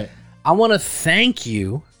 Right. I want to thank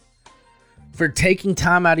you for taking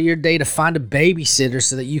time out of your day to find a babysitter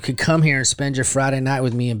so that you could come here and spend your Friday night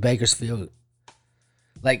with me in Bakersfield.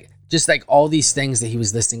 Like, just like all these things that he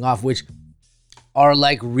was listing off, which are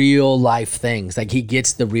like real life things. Like, he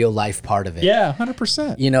gets the real life part of it. Yeah,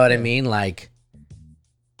 100%. You know what I mean? Like,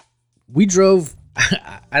 we drove,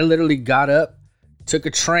 I literally got up, took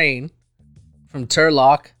a train from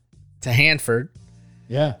Turlock to Hanford.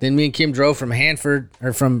 Yeah. Then me and Kim drove from Hanford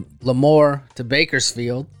or from Lemoore to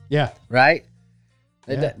Bakersfield. Yeah. Right?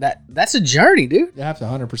 Yeah. That's a journey, dude. You have to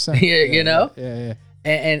 100%. Yeah, you know? Yeah.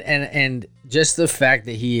 And just the fact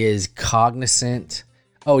that he is cognizant.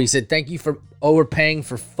 Oh, he said, thank you for overpaying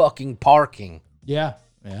for fucking parking. Yeah.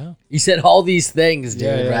 Yeah. He said all these things,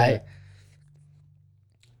 dude, Yeah, right?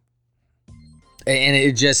 And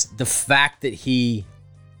it just, the fact that he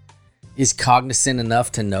is cognizant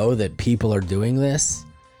enough to know that people are doing this,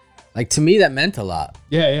 like, to me, that meant a lot.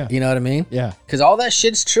 Yeah. You know what I mean? Yeah. Because all that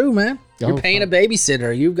shit's true, man. You're paying a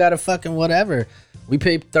babysitter. You've got a fucking whatever. We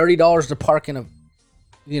paid $30 to park in a,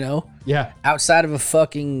 you know, Yeah. outside of a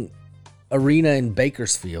fucking arena in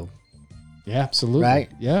Bakersfield. Yeah, absolutely. Right?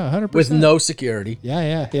 Yeah, 100%. With no security.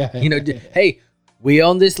 Yeah. You know, hey, we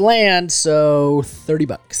own this land, so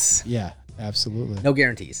 $30. Yeah, absolutely. No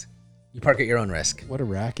guarantees. You park at your own risk. What a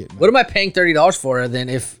racket, man. What am I paying $30 for then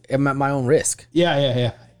if I'm at my own risk?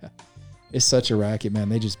 Yeah. It's such a racket, man.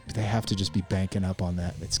 They have to just be banking up on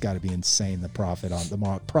that. It's got to be insane. The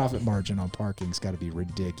profit margin on parking's got to be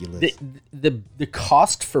ridiculous. The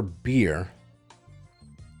cost for beer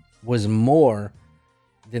was more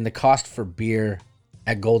than the cost for beer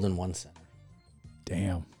at Golden One Center.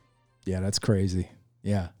 Damn. Yeah, that's crazy.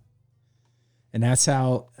 Yeah. And that's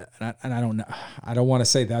how, and I don't know, I don't want to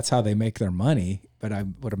say that's how they make their money, but I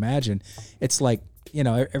would imagine it's like, you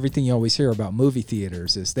know, everything you always hear about movie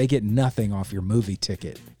theaters is they get nothing off your movie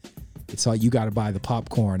ticket. It's all, you got to buy the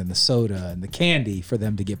popcorn and the soda and the candy for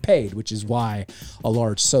them to get paid, which is why a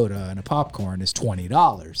large soda and a popcorn is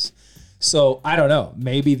 $20. So I don't know.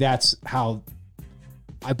 Maybe that's how.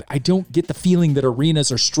 I don't get the feeling that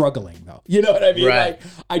arenas are struggling though. You know what I mean? Right.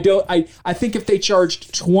 Like, I think if they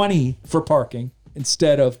charged 20 for parking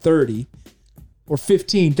instead of 30 or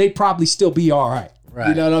 15, they'd probably still be all right. Right.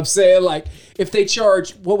 You know what I'm saying? Like, if they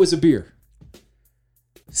charge, what was a beer?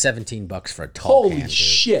 $17 for a tall can. Holy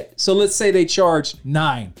shit. So let's say they charge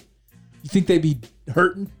 $9. You think they'd be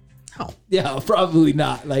hurting? No. Yeah, probably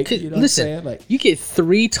not. Like, you know listen, what I'm saying? Like, you get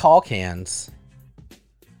 3 tall cans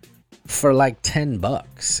for like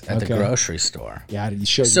 $10 at the grocery store. yeah, you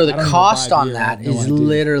showed So me. the I don't even cost buy on beer. I that have no is idea.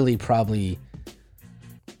 literally probably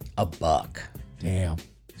 $1. Damn.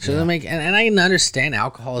 So they make, and I can understand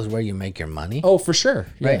alcohol is where you make your money. Oh, for sure.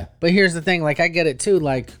 Yeah. Right. But here's the thing, like I get it too.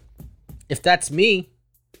 Like if that's me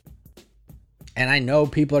and I know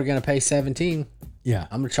people are gonna pay 17, Yeah.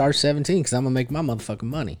 I'm gonna charge 17 because I'm gonna make my motherfucking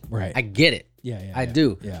money. Right. I get it. Yeah. I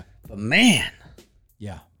do. Yeah. But man,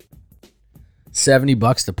 Yeah.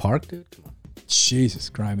 $70 to park, dude. Come on. Jesus,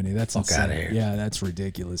 criminy. That's Fuck insane. outta here. Yeah, that's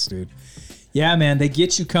ridiculous, dude. Yeah, man, they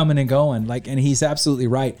get you coming and going. Like, and he's absolutely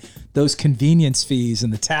right. Those convenience fees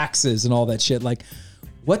and the taxes and all that shit. Like,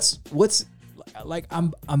 what's like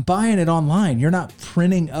I'm buying it online. You're not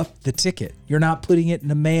printing up the ticket. You're not putting it in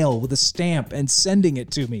the mail with a stamp and sending it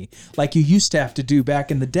to me like you used to have to do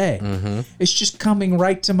back in the day. It's just coming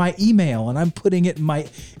right to my email and I'm putting it in my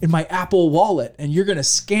Apple Wallet and you're gonna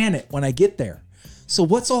scan it when I get there. So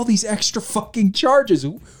what's all these extra fucking charges?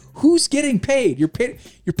 Who's getting paid? You're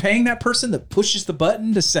paying that person that pushes the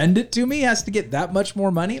button to send it to me has to get that much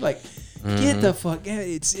more money? Like, get the fuck.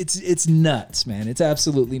 It's nuts, man. It's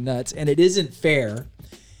absolutely nuts, and it isn't fair.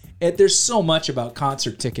 There's so much about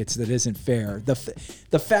concert tickets that isn't fair.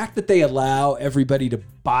 The fact that they allow everybody to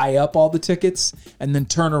buy up all the tickets and then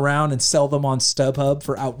turn around and sell them on StubHub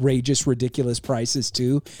for outrageous, ridiculous prices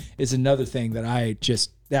too is another thing that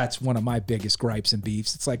that's one of my biggest gripes and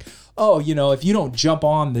beefs. It's like, oh, if you don't jump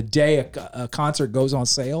on the day a concert goes on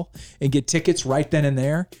sale and get tickets right then and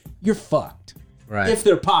there, you're fucked. Right. If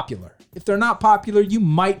they're popular. If they're not popular, you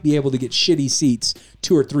might be able to get shitty seats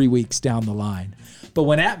 2 or 3 weeks down the line. But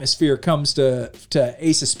when Atmosphere comes to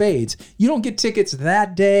Ace of Spades, you don't get tickets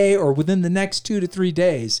that day or within the next 2 to 3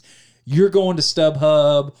 days. You're going to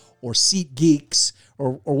StubHub or SeatGeeks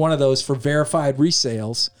or one of those for verified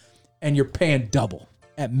resales, and you're paying double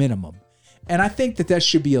at minimum. And I think that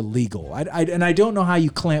should be illegal. I don't know how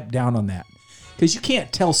you clamp down on that. Because you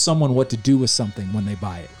can't tell someone what to do with something when they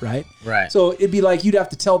buy it, right? Right. So it'd be like you'd have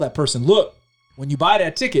to tell that person, look, when you buy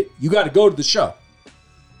that ticket, you got to go to the show.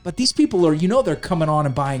 But these people are, they're coming on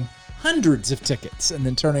and buying hundreds of tickets and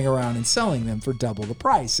then turning around and selling them for double the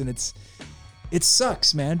price. And it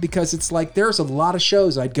sucks, man, because it's like there's a lot of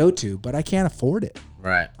shows I'd go to, but I can't afford it.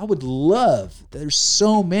 Right. I would love, there's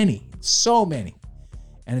so many.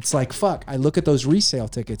 And it's like, fuck, I look at those resale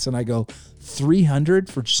tickets and I go, $300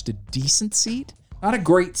 for just a decent seat? Not a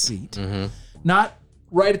great seat. Not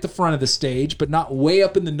right at the front of the stage, but not way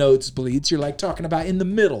up in the nosebleeds. You're like talking about in the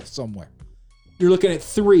middle somewhere. You're looking at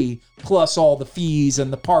 $3 plus all the fees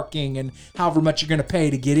and the parking and however much you're going to pay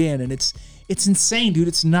to get in. And it's insane, dude.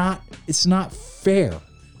 It's not fair.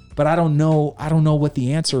 But I don't know what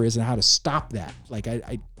the answer is and how to stop that. Like,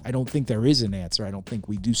 I don't think there is an answer. I don't think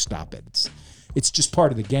we do stop it. It's just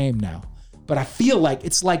part of the game now. But I feel like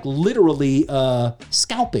it's like literally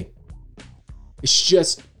scalping. It's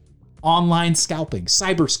just online scalping,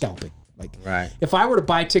 cyber scalping. Like, Right. If I were to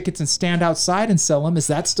buy tickets and stand outside and sell them, is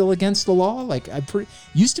that still against the law? Like,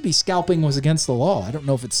 used to be scalping was against the law. I don't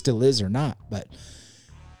know if it still is or not, but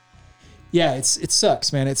yeah, it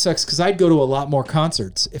sucks, man. It sucks because I'd go to a lot more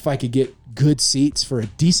concerts if I could get good seats for a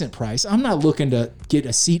decent price. I'm not looking to get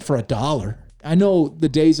a seat for $1. I know the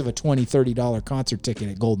days of a $20, $30 concert ticket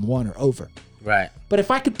at Golden One are over. Right. But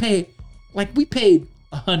if I could pay, like we paid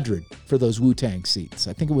 $100 for those Wu-Tang seats.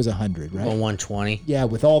 I think it was $100, right? Well, 120. Yeah,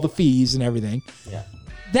 with all the fees and everything. Yeah.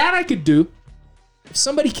 That I could do. If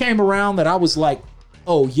somebody came around that I was like,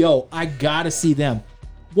 oh, yo, I gotta see them.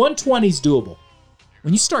 120's doable.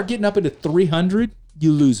 When you start getting up into 300,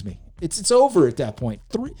 you lose me. It's over at that point.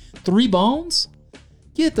 Three bones?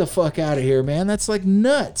 Get the fuck out of here, man. That's like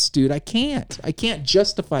nuts, dude. I can't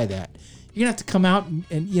justify that. You're gonna have to come out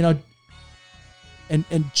and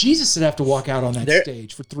Jesus would have to walk out on that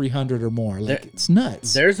stage for 300 or more. Like, it's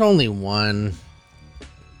nuts. There's only one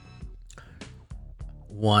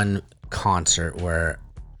concert where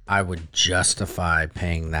I would justify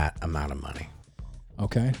paying that amount of money.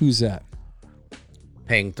 Okay, who's that?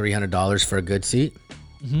 Paying $300 for a good seat?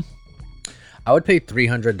 Mm-hmm. I would pay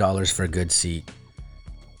 $300 for a good seat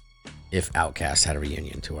if Outkast had a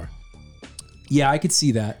reunion tour. Yeah, I could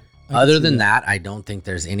see that. Other than that, I don't think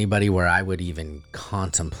there's anybody where I would even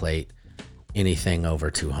contemplate anything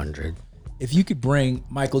over 200. If you could bring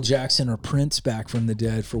Michael Jackson or Prince back from the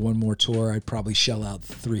dead for one more tour, I'd probably shell out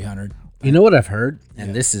 300. You know what I've heard?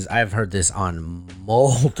 And I've heard this on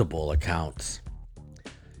multiple accounts.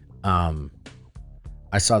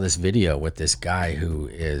 I saw this video with this guy who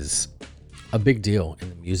is a big deal in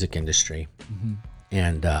the music industry.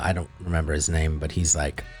 And I don't remember his name, but he's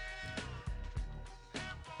like,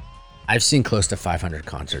 I've seen close to 500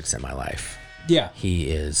 concerts in my life. Yeah. He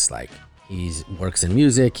is like, works in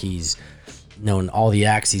music. He's known all the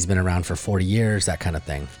acts. He's been around for 40 years, that kind of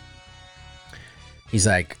thing. He's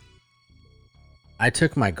like, I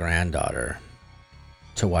took my granddaughter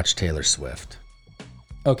to watch Taylor Swift.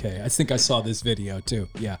 Okay, I think I saw this video too.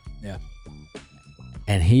 Yeah.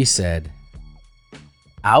 And he said,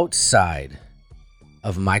 outside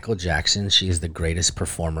of Michael Jackson, she is the greatest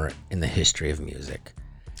performer in the history of music.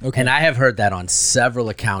 Okay. And I have heard that on several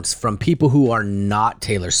accounts from people who are not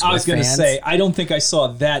Taylor Swift fans. I was going to say, I don't think I saw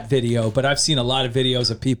that video, but I've seen a lot of videos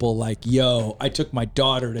of people like, yo, I took my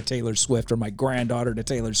daughter to Taylor Swift or my granddaughter to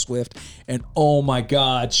Taylor Swift, and oh my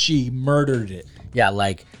God, she murdered it. Yeah,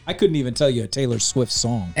 like... I couldn't even tell you a Taylor Swift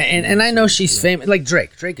song. And I know she's famous. Like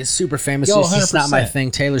Drake. Drake is super famous. Yo, it's just not my thing.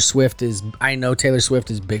 Taylor Swift is... I know Taylor Swift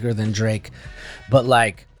is bigger than Drake. But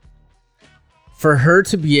like, for her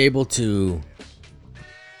to be able to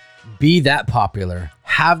be that popular,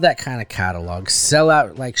 have that kind of catalog, sell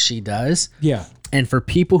out like she does. Yeah. And for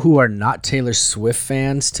people who are not Taylor Swift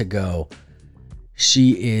fans to go,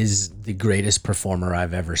 she is the greatest performer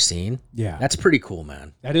I've ever seen. Yeah. That's pretty cool,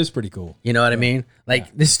 man. That is pretty cool. You know what I mean?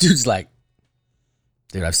 Like, this dude's like,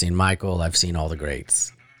 dude, I've seen Michael. I've seen all the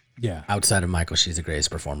greats. Yeah. Outside of Michael, she's the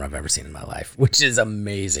greatest performer I've ever seen in my life, which is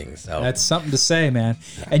amazing. So that's something to say, man.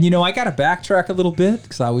 And you know, I got to backtrack a little bit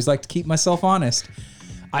because I always like to keep myself honest.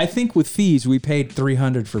 I think with fees, we paid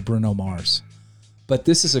 $300 for Bruno Mars. But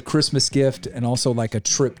this is a Christmas gift and also like a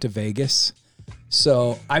trip to Vegas.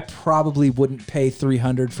 So I probably wouldn't pay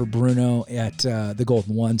 $300 for Bruno at the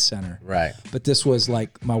Golden One Center. Right. But this was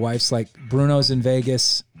like, my wife's like, Bruno's in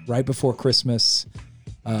Vegas right before Christmas.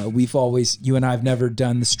 We've always, you and I have never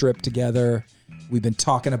done the strip together. We've been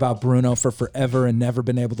talking about Bruno for forever and never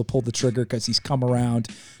been able to pull the trigger because he's come around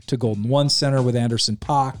to Golden One Center with Anderson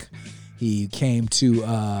 .Paak. He came to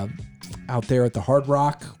out there at the Hard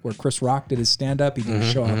Rock where Chris Rock did his stand-up. He did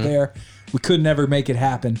a show out there. We could never make it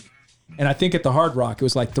happen. And I think at the Hard Rock, it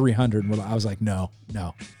was like $300. And I was like, no.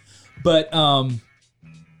 But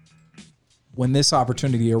when this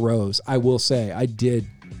opportunity arose, I will say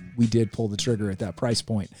we did pull the trigger at that price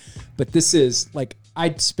point. But this is like,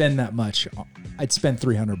 I'd spend that much. I'd spend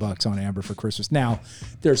 $300 on Amber for Christmas. Now,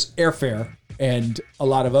 there's airfare and a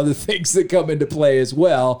lot of other things that come into play as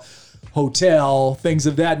well. Hotel, things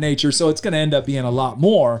of that nature. So it's going to end up being a lot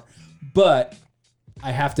more. But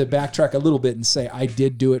I have to backtrack a little bit and say I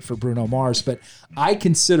did do it for Bruno Mars. But I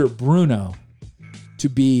consider Bruno to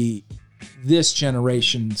be this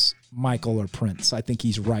generation's Michael or Prince. I think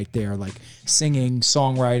he's right there, like singing,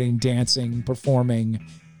 songwriting, dancing, performing.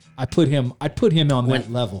 I'd put him on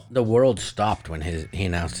that level. The world stopped when he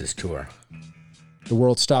announced his tour. The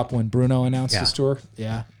world stopped when Bruno announced his tour.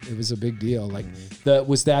 Yeah, it was a big deal. Like,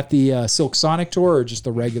 was that the Silk Sonic tour or just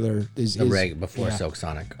the regular? Before Silk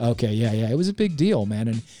Sonic. Okay, yeah. It was a big deal, man.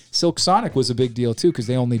 And Silk Sonic was a big deal too because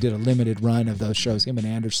they only did a limited run of those shows. Him and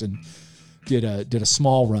Anderson did a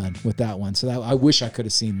small run with that one. So I wish I could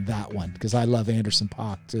have seen that one because I love Anderson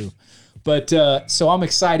 .Paak too. But so I'm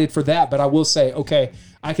excited for that. But I will say, okay,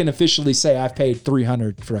 I can officially say I've paid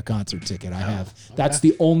 $300 for a concert ticket. I have.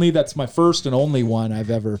 Okay. That's my first and only one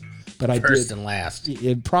I've ever. But I did first and last.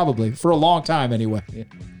 Probably for a long time anyway. Yeah.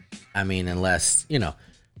 I mean, unless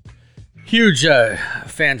huge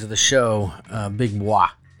fans of the show, Big Bois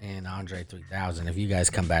and Andre 3000. If you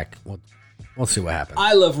guys come back, we'll see what happens.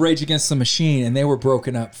 I love Rage Against the Machine, and they were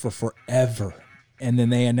broken up for forever. And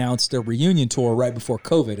then they announced their reunion tour right before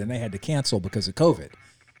COVID, and they had to cancel because of COVID.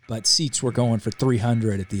 But seats were going for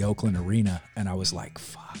 $300 at the Oakland Arena, and I was like,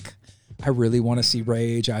 fuck. I really want to see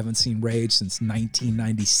Rage. I haven't seen Rage since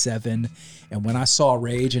 1997. And when I saw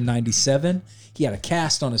Rage in 97, he had a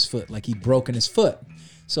cast on his foot, like he'd broken his foot.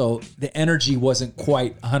 So the energy wasn't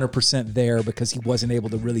quite 100% there because he wasn't able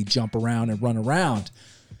to really jump around and run around.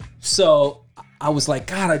 So I was like,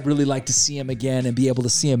 God, I'd really like to see him again and be able to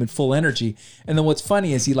see him in full energy. And then what's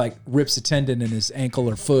funny is he like rips a tendon in his ankle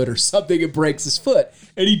or foot or something and breaks his foot.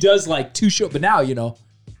 And he does like 2 shows. But now,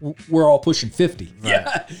 we're all pushing 50. Right.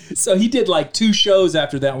 Yeah. So he did like 2 shows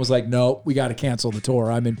after that and was like, no, we got to cancel the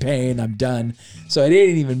tour. I'm in pain. I'm done. So I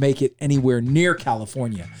didn't even make it anywhere near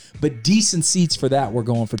California. But decent seats for that were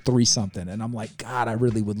going for $3-something. And I'm like, God, I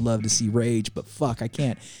really would love to see Rage, but fuck, I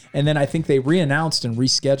can't. And then I think they re-announced and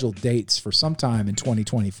rescheduled dates for sometime in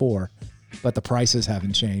 2024. But the prices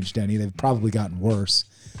haven't changed any. They've probably gotten worse.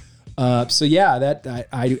 So yeah, that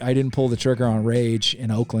I didn't pull the trigger on Rage in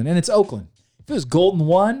Oakland. And it's Oakland. If it was Golden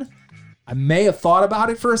One, I may have thought about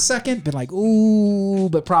it for a second, been like, ooh,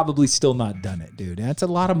 but probably still not done it, dude. That's a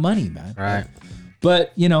lot of money, man. Right.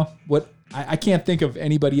 But you know what? I can't think of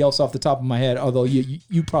anybody else off the top of my head. Although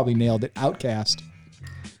you probably nailed it. Outkast.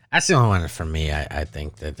 That's the only one for me. I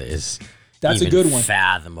think that is. That's even a good one.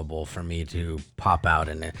 Fathomable for me to pop out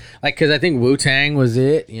in it, like because I think Wu-Tang was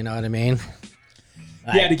it. You know what I mean?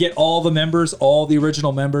 Yeah, to get all the members, all the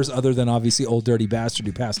original members, other than obviously Old Dirty Bastard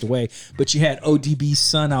who passed away. But you had ODB's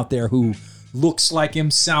son out there who looks like him,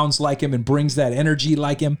 sounds like him, and brings that energy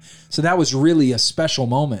like him. So that was really a special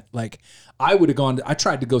moment. Like I would have gone. I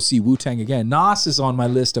tried to go see Wu-Tang again. Nas is on my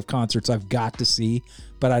list of concerts I've got to see,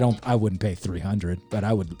 but I wouldn't pay $300. But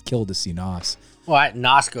I would kill to see Nas. Well,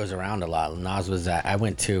 Nas goes around a lot. Nas was I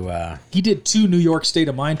went to. He did 2 New York State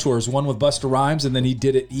of Mind tours. One with Busta Rhymes, and then he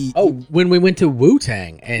did it. When we went to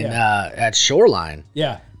Wu-Tang and at Shoreline.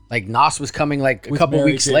 Yeah. Like Nas was coming like a With couple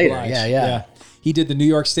Mary weeks J. later. Blige. Yeah. He did the New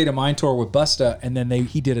York State of Mind tour with Busta, and then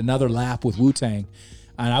he did another lap with Wu-Tang.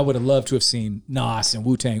 And I would have loved to have seen Nas and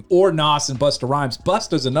Wu-Tang, or Nas and Busta Rhymes.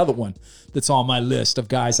 Busta's another one that's on my list of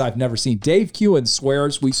guys I've never seen. Dave Kewen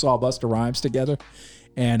swears we saw Busta Rhymes together.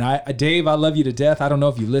 And Dave, I love you to death. I don't know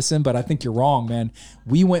if you listen, but I think you're wrong, man.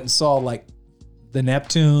 We went and saw like the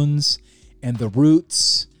Neptunes and the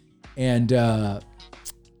Roots and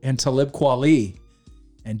Talib Kweli.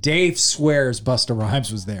 And Dave swears Busta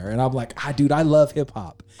Rhymes was there. And I'm like, dude, I love hip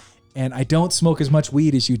hop. And I don't smoke as much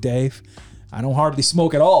weed as you, Dave. I don't hardly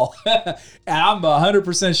smoke at all. And I'm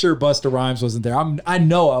 100% sure Busta Rhymes wasn't there. I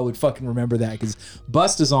know I would fucking remember that because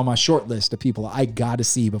Busta's on my short list of people I got to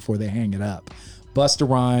see before they hang it up. Busta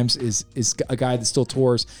Rhymes is a guy that still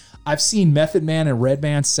tours. I've seen Method Man and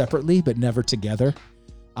Redman separately, but never together.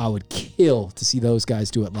 I would kill to see those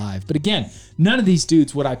guys do it live. But again, none of these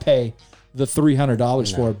dudes would I pay the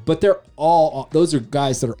 $300 for. But those are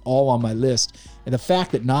guys that are all on my list. And the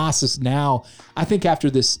fact that Nas is now, I think after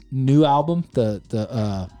this new album,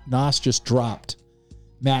 the Nas just dropped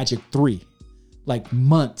Magic 3, like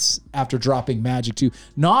months after dropping Magic 2.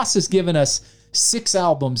 Nas has given us 6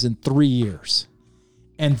 albums in 3 years.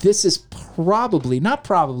 And this is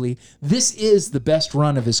this is the best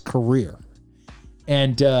run of his career.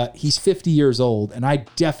 And he's 50 years old, and I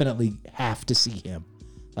definitely have to see him.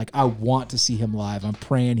 Like, I want to see him live. I'm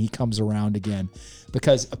praying he comes around again.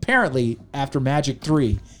 Because apparently, after Magic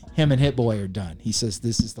 3, him and Hit Boy are done. He says,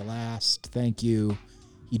 this is the last. Thank you.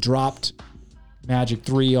 He dropped Magic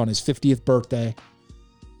 3 on his 50th birthday.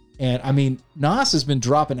 And, I mean, Nas has been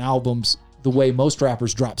dropping albums the way most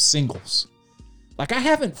rappers drop singles. Like, I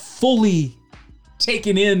haven't fully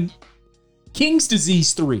taken in King's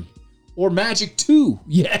Disease 3 or Magic 2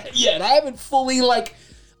 yet. I haven't fully, like,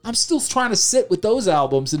 I'm still trying to sit with those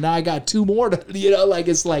albums, and now I got 2 more to, like,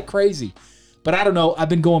 it's like crazy. But I don't know. I've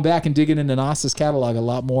been going back and digging into Nas's catalog a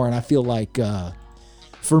lot more, and I feel like,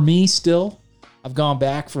 for me still, I've gone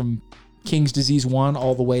back from King's Disease 1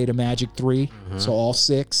 all the way to Magic 3. Mm-hmm. So all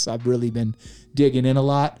 6, I've really been digging in a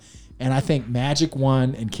lot. And I think Magic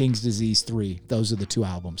 1 and King's Disease 3, those are the 2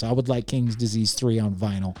 albums. I would like King's Disease 3 on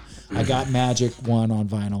vinyl. I got Magic 1 on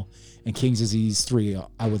vinyl, and King's Disease 3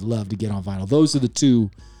 I would love to get on vinyl. Those are the 2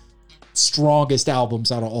 strongest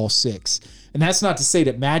albums out of all 6. And that's not to say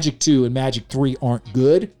that Magic 2 and Magic 3 aren't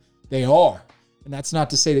good. They are. And that's not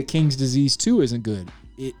to say that King's Disease 2 isn't good.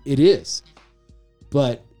 It is.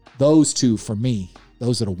 But those 2, for me,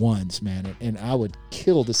 those are the ones, man. And I would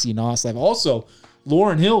kill to see Nas live. Also,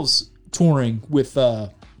 Lauryn Hill's touring with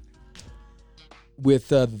the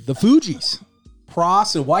Fugees,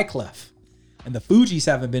 Pross and Wyclef. And the Fugees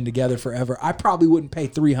haven't been together forever. I probably wouldn't pay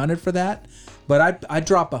 $300 for that, but I'd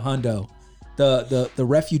drop $100. The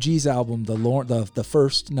Refugees album, the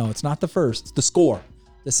first, no, it's not the first, it's The Score.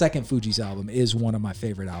 The second Fugees album is one of my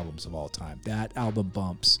favorite albums of all time. That album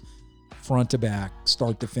bumps front to back,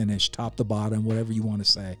 start to finish, top to bottom, whatever you want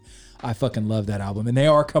to say. I fucking love that album. And they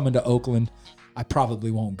are coming to Oakland. I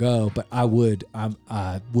probably won't go, but I would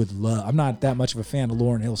love. I'm not that much of a fan of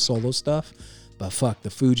Lauryn Hill solo stuff, but fuck the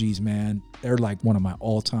Fugees, man. They're like one of my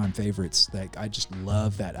all-time favorites. Like, I just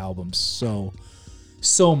love that album so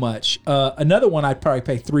much. Another one I'd probably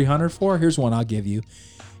pay $300 for. Here's one I'll give you.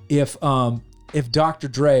 If Dr.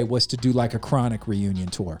 Dre was to do like a Chronic reunion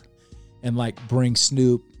tour and like bring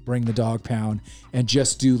Snoop, bring the Dog Pound, and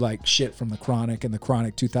just do like shit from the Chronic and the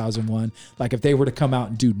Chronic 2001. Like if they were to come out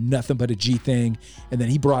and do nothing but a G thing, and then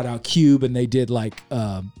he brought out Cube and they did like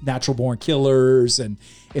Natural Born Killers, and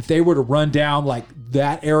if they were to run down like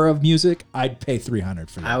that era of music, I'd pay $300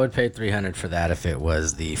 for that. I would pay $300 for that if it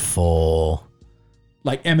was the full.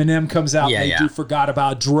 Like Eminem comes out, and they do Forgot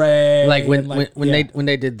About Dre. Like when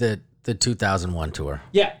they did the 2001 tour.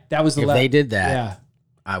 Yeah, that was the if last. they did that,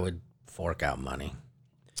 I would fork out money.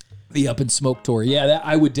 The Up in Smoke tour. Yeah, that,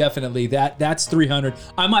 I would definitely, that's 300.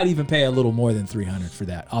 I might even pay a little more than 300 for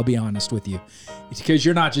that. I'll be honest with you. It's because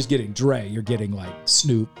you're not just getting Dre, you're getting like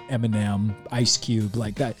Snoop, Eminem, Ice Cube,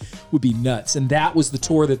 like that would be nuts. And that was the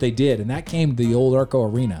tour that they did. And that came to the old Arco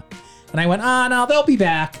Arena. And I went, no, they'll be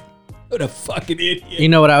back. What a fucking idiot. You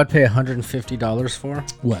know what I would pay $150 for?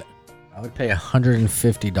 What? I would pay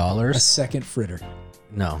 $150. A second fritter.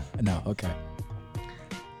 No. No, okay.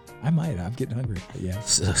 I might. I'm getting hungry. But yeah.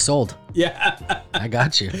 Sold. Yeah. I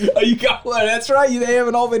got you. Oh, you got one. That's right. They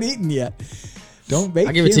haven't all been eaten yet. Don't make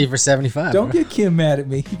I'll give it to you for $75. Don't get Kim mad at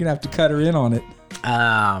me. You're going to have to cut her in on it.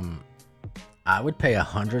 I would pay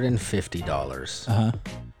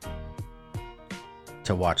 $150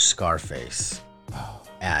 to watch Scarface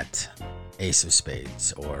at Ace of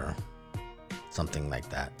Spades or something like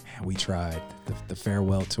that. Man, we tried the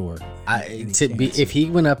farewell tour. If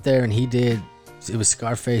he went up there and he did, it was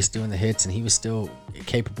Scarface doing the hits and he was still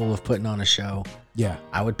capable of putting on a show. Yeah.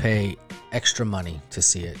 I would pay extra money to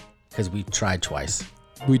see it because we tried twice.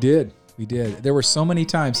 We did. There were so many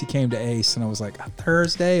times he came to Ace and I was like, a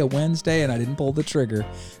Thursday, a Wednesday, and I didn't pull the trigger.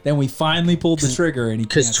 Then we finally pulled the trigger and he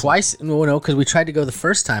because twice, because we tried to go the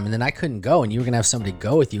first time and then I couldn't go and you were going to have somebody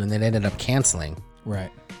go with you and then ended up canceling.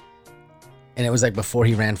 Right. And it was like before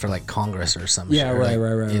he ran for like Congress or something. Yeah, right.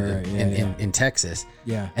 In Texas.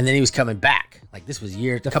 Yeah. And then he was coming back. Like this was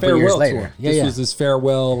a couple years later. Tour. This was his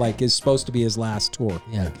farewell, like is supposed to be his last tour.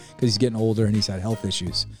 Yeah. Because he's getting older and he's had health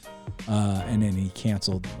issues. And then he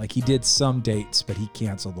canceled. Like he did some dates, but he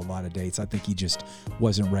canceled a lot of dates. I think he just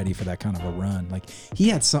wasn't ready for that kind of a run. Like he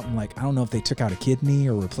had something like, I don't know if they took out a kidney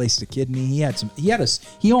or replaced a kidney.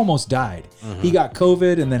 He almost died. Mm-hmm. He got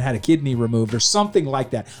COVID and then had a kidney removed or something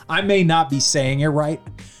like that. I may not be saying it right,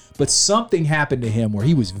 but something happened to him where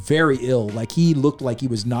he was very ill. Like he looked like he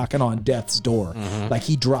was knocking on death's door. Mm-hmm. Like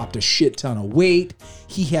he dropped a shit ton of weight.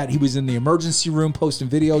 He was in the emergency room posting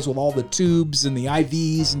videos with all the tubes and the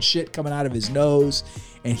IVs and shit coming out of his nose.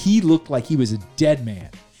 And he looked like he was a dead man.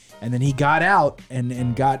 And then he got out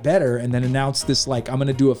and got better and then announced this, like, I'm going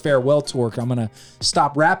to do a farewell tour. I'm going to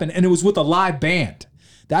stop rapping. And it was with a live band.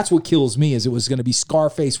 That's what kills me is it was going to be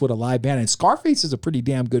Scarface with a live band. And Scarface is a pretty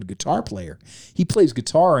damn good guitar player. He plays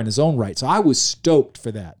guitar in his own right. So I was stoked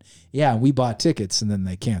for that. Yeah, we bought tickets and then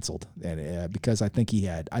they canceled. And, because I think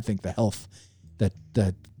the health,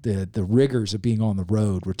 the rigors of being on the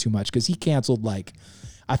road were too much. Because he canceled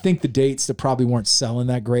I think the dates that probably weren't selling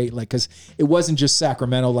that great, because it wasn't just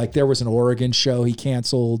Sacramento. Like there was an Oregon show he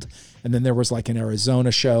canceled, and then there was like an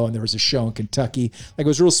Arizona show, and there was a show in Kentucky. Like it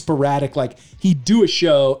was real sporadic. Like he'd do a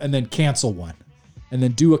show and then cancel one, and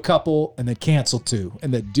then do a couple and then cancel two,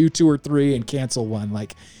 and then do two or three and cancel one.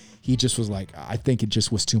 Like he just was like, I think it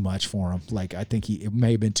just was too much for him. Like I think it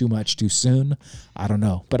may have been too much too soon. I don't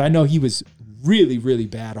know, but I know he was really, really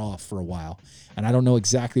bad off for a while. And I don't know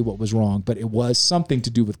exactly what was wrong, but it was something to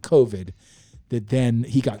do with COVID that then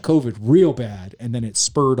he got COVID real bad. And then it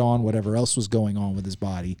spurred on whatever else was going on with his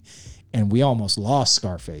body. And we almost lost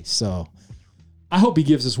Scarface. So I hope he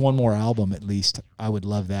gives us one more album at least. I would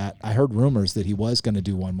love that. I heard rumors that he was going to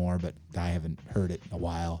do one more, but I haven't heard it in a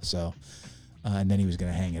while. So, and then he was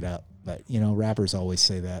going to hang it up. But, rappers always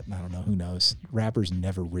say that. And I don't know. Who knows? Rappers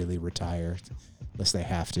never really retire. Unless they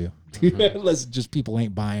have to. Mm-hmm. Unless just people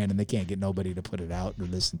ain't buying and they can't get nobody to put it out or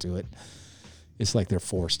listen to it. It's like they're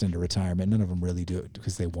forced into retirement. None of them really do it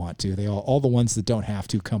because they want to. They all the ones that don't have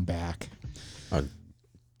to come back.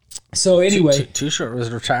 So anyway. Too Short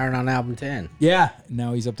was retiring on album 10. Yeah.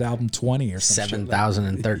 Now he's up to album 20 or something.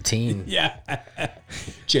 7,013. Yeah.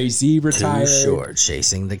 Jay-Z retired. Too Short,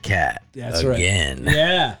 Chasing the Cat. That's again. Right.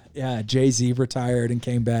 Yeah. Yeah. Jay-Z retired and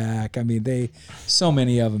came back. I mean, so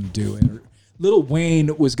many of them do it. Lil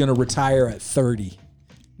Wayne was going to retire at 30.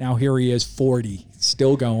 Now here he is, 40,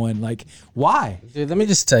 still going. Like, why? Dude, let me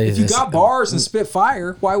just tell you if this. If you got bars and spit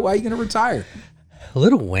fire, why are you going to retire?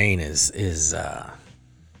 Lil Wayne is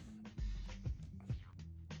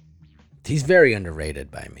he's very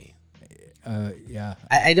underrated by me. Yeah.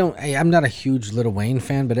 I'm not a huge Lil Wayne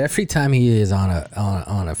fan, but every time he is on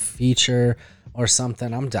a feature or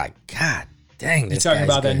something, I'm like, God dang, this You're talking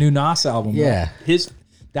about good. That new Nas album. Yeah. Right?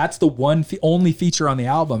 That's the only feature on the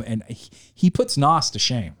album, and he puts Nas to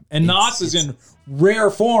shame. And Nas is in rare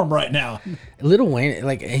form right now. Lil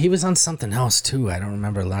Wayne, he was on something else too. I don't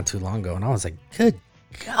remember, not too long ago, and I was like, good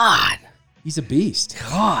God. He's a beast.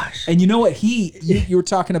 Gosh. And you know what? You were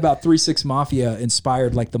talking about 3 6 Mafia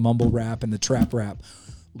inspired, like the mumble rap and the trap rap.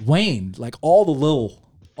 Wayne, like all the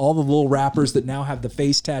all the little rappers that now have the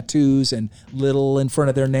face tattoos and little in front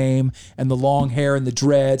of their name and the long hair and the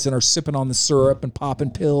dreads and are sipping on the syrup and popping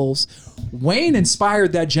pills. Wayne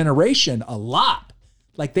inspired that generation a lot.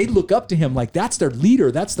 Like they look up to him like that's their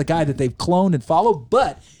leader. That's the guy that they've cloned and followed.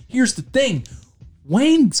 But here's the thing.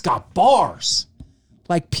 Wayne's got bars.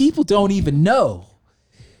 Like people don't even know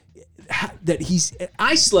that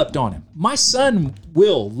I slept on him. My son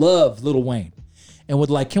Will loved Lil Wayne and would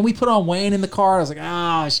like, can we put on Wayne in the car? I was like,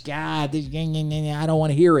 oh God, I don't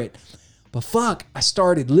want to hear it. But fuck, I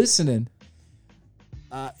started listening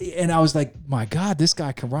and I was like, my God, this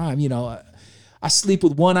guy can rhyme. You know, I sleep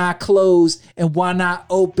with one eye closed and one eye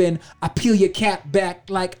open. I peel your cat back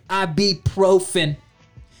like ibuprofen.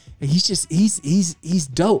 And he's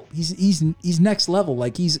dope. He's next level.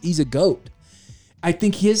 Like he's a goat. I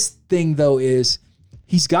think his thing though is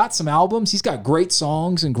he's got some albums. He's got great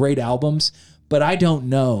songs and great albums, but I don't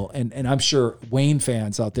know. And I'm sure Wayne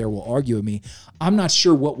fans out there will argue with me. I'm not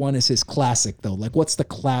sure what one is his classic though. Like what's the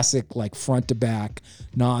classic, like front to back,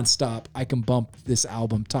 nonstop, I can bump this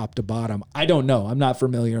album top to bottom. I don't know. I'm not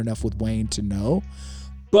familiar enough with Wayne to know,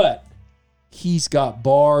 but he's got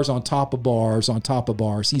bars on top of bars on top of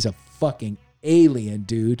bars. He's a fucking alien,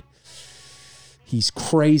 dude. He's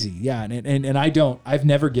crazy. Yeah. And I've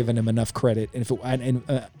never given him enough credit.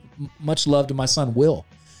 And much love to my son, Will.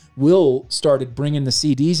 Will started bringing the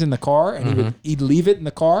CDs in the car and he'd leave it in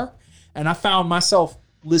the car. And I found myself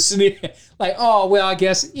listening like, oh, well, I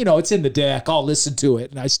guess, you know, it's in the deck. I'll listen to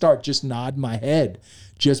it. And I start just nodding my head,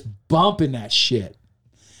 just bumping that shit.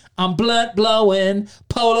 I'm blunt blowing,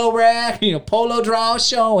 polo rack, polo draw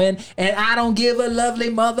showing, and I don't give a lovely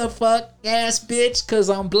motherfuck ass bitch because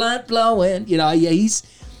I'm blunt blowing. Yeah, he's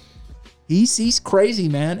crazy,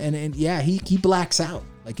 man, and yeah, he blacks out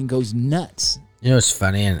like and goes nuts. You know, it's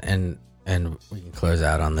funny, and we can close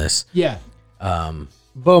out on this. Yeah.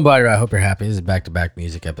 Bone Body, I hope you're happy. This is back-to-back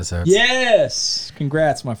music episodes. Yes,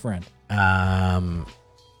 congrats, my friend.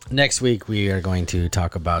 Next week, we are going to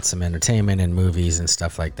talk about some entertainment and movies and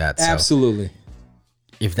stuff like that. So absolutely.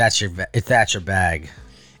 If that's your bag.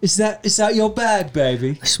 Is that your bag,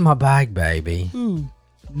 baby? It's my bag, baby. Ooh,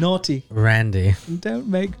 naughty. Randy. Don't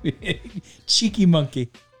make me cheeky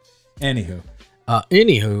monkey. Anywho.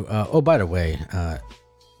 Oh, by the way,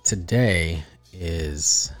 today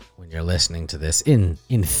is when you're listening to this, in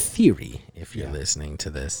theory, if you're listening to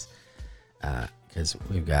this, because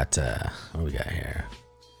we've got, what we got here?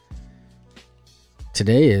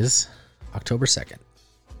 Today is October 2nd.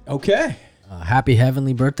 Okay. Happy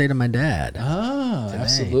heavenly birthday to my dad. Oh, today.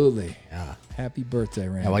 Absolutely. Yeah. Happy birthday,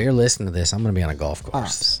 Randy. Yeah, while you're listening to this, I'm going to be on a golf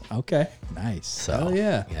course. Okay. Nice. So, hell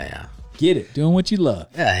yeah. Yeah. Get it. Doing what you love.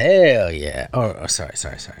 Yeah, hell yeah. Oh, sorry.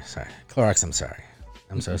 Clorox, I'm sorry.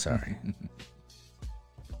 I'm so sorry.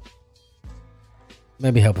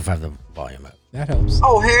 Maybe help if I have the volume up. That helps.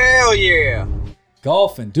 Oh, hell yeah.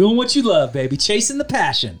 Golfing, doing what you love, baby. Chasing the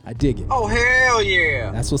passion. I dig it. Oh, hell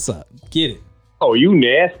yeah. That's what's up. Get it. Oh, you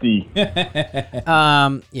nasty.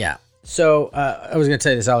 Yeah. So I was going to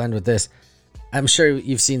tell you this. I'll end with this. I'm sure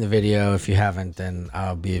you've seen the video. If you haven't, then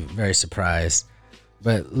I'll be very surprised.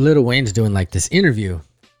 But Lil Wayne's doing like this interview.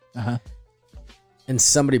 Uh-huh. And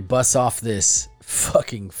somebody busts off this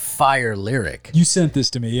fucking fire lyric. You sent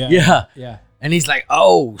this to me, yeah. Yeah. Yeah. And he's like,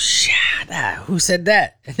 oh, shit, who said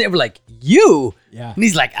that? And they were like, you? Yeah. And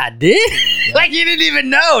he's like, I did? Yeah. Like, you didn't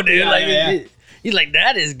even know, dude. Yeah, He's like,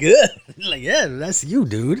 that is good. He's like, yeah, that's you,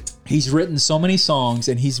 dude. He's written so many songs,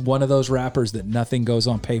 and he's one of those rappers that nothing goes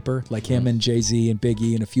on paper. Like him and Jay-Z and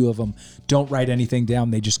Biggie and a few of them don't write anything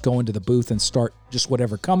down. They just go into the booth and start just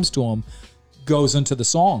whatever comes to them goes into the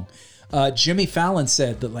song. Jimmy Fallon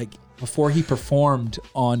said that, like, before he performed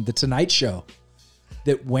on The Tonight Show,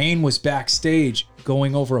 that Wayne was backstage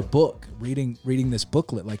going over a book, reading this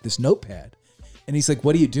booklet, like this notepad. And he's like,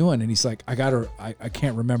 what are you doing? And he's like, I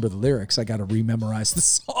can't remember the lyrics. I got to rememorize the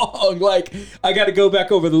song. Like, I got to go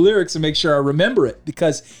back over the lyrics and make sure I remember it,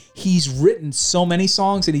 because he's written so many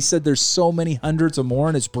songs, and he said there's so many hundreds or more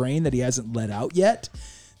in his brain that he hasn't let out yet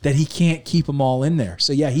that he can't keep them all in there.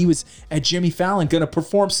 So yeah, he was at Jimmy Fallon going to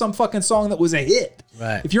perform some fucking song that was a hit.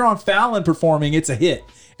 Right. If you're on Fallon performing, it's a hit.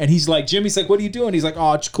 And he's like, Jimmy's like, what are you doing? He's like,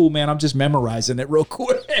 oh, it's cool, man. I'm just memorizing it real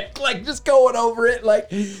quick. Like, just going over it. Like,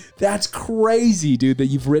 that's crazy, dude, that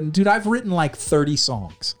you've written. Dude, I've written like 30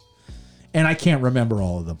 songs, and I can't remember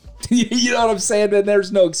all of them. You know what I'm saying? And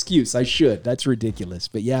there's no excuse. I should. That's ridiculous.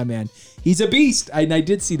 But yeah, man, he's a beast. I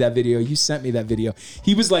did see that video. You sent me that video.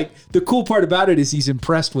 He was like, the cool part about it is he's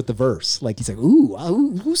impressed with the verse. Like, he's like, ooh,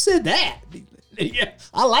 who said that? Yeah,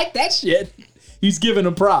 I like that shit. He's giving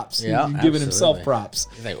him props. Yeah, He's giving himself absolutely. props.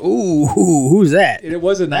 He's like, ooh, who's that? It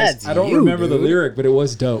was a nice. That's I don't you, remember the dude. lyric, but it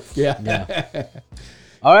was dope. Yeah.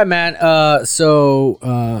 All right, man.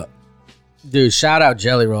 Dude, shout out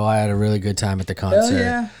Jelly Roll. I had a really good time at the concert. Hell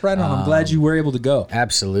yeah, right on. I'm glad you were able to go.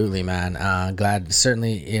 Absolutely, man. Glad,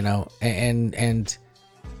 certainly, and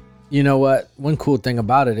you know what? One cool thing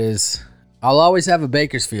about it is I'll always have a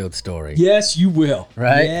Bakersfield story. Yes, you will.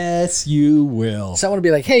 Right? Yes, you will. Someone will be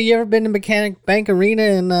like, hey, you ever been to Mechanic Bank Arena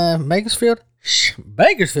in Bakersfield?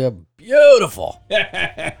 Bakersfield, beautiful.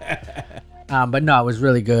 But no, it was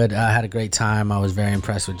really good. I had a great time. I was very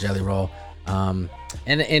impressed with Jelly Roll.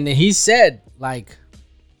 And he said, like,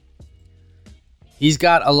 he's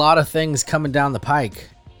got a lot of things coming down the pike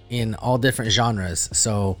in all different genres.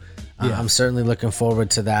 So I'm certainly looking forward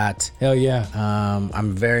to that. Hell yeah.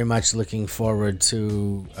 I'm very much looking forward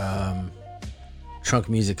to Trunk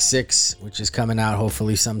Music 6, which is coming out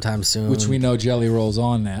hopefully sometime soon. Which we know Jelly Roll's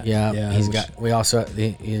on that. Yeah, he's got. We also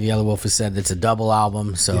the Yellow Wolf has said it's a double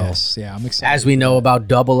album. So yes, yeah, I'm excited. as we know about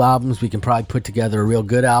double albums, we can probably put together a real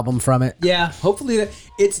good album from it. Yeah, hopefully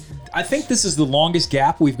it's. I think this is the longest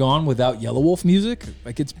gap we've gone without Yellow Wolf music.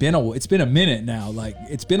 Like it's been a minute now. Like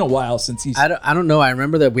it's been a while since he's. I don't know. I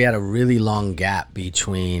remember that we had a really long gap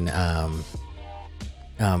between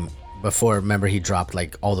before. Remember he dropped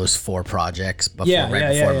like all those 4 projects before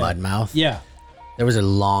before Mudmouth. Yeah. There was a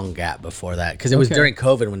long gap before that because it was during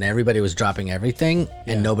COVID when everybody was dropping everything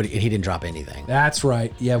and he didn't drop anything. That's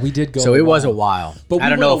right. Yeah, we did go. So it was a while. But we I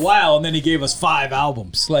don't went know a while, and then he gave us 5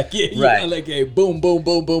 albums. Like like a boom, boom,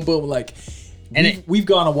 boom, boom, boom. Like, and we've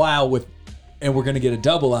gone a while and we're gonna get a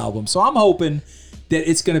double album. So I'm hoping that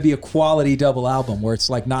it's gonna be a quality double album where it's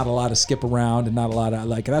like not a lot of skip around and not a lot of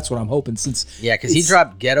like. That's what I'm hoping. Because he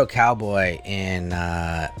dropped Ghetto Cowboy in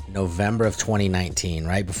November of 2019,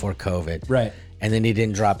 right before COVID. Right. And then he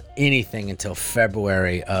didn't drop anything until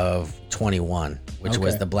February of 21, which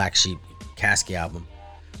was the Black Sheep Kasky album.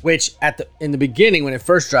 Which in the beginning when it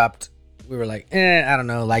first dropped, we were like, I don't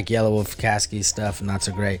know, like Yellow Wolf Kasky stuff, not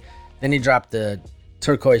so great. Then he dropped the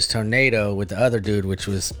Turquoise Tornado with the other dude, which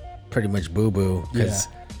was pretty much boo-boo.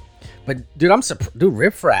 But dude,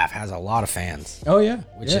 Riff Raff has a lot of fans. Oh yeah.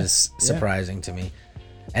 Which is surprising to me.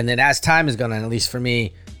 And then as time is going on, at least for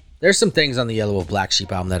me, there's some things on the Yellow Wolf Black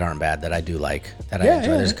Sheep album that aren't bad that I do like, that I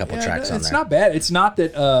enjoy. There's a couple tracks on there. It's not bad. It's not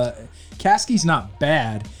that Kasky's not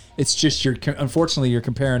bad. It's just unfortunately you're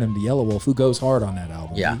comparing him to Yellow Wolf, who goes hard on that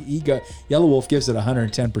album. Yeah, Yellow Wolf gives it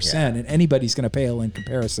 110%, and anybody's going to pale in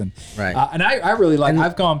comparison. Right. And I really like.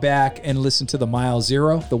 I've gone back and listened to the Mile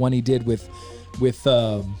Zero, the one he did with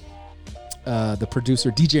the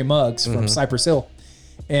producer DJ Muggs from Cypress Hill.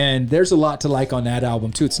 And there's a lot to like on that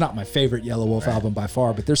album too. It's not my favorite Yellow Wolf album by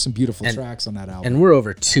far, but there's some beautiful tracks on that album. And we're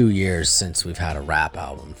over 2 years since we've had a rap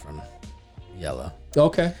album from Yellow.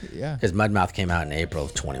 Okay, yeah. Because Mudmouth came out in April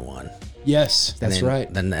of 21. Yes, that's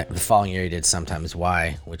right. Then the following year he did Sometimes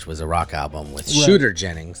Why, which was a rock album with Shooter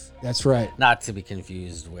Jennings. That's right. Not to be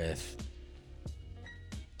confused with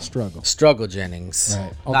Struggle Jennings.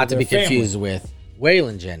 Right. Not to be confused with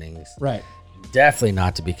Waylon Jennings. Right. Definitely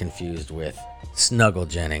not to be confused with Snuggle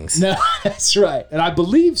Jennings. No, that's right. And I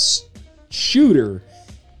believe Shooter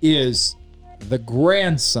is the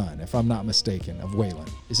grandson, if I'm not mistaken, of Waylon.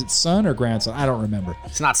 Is it son or grandson? I don't remember.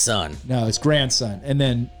 It's not son. No, it's grandson. And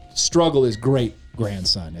then Struggle is great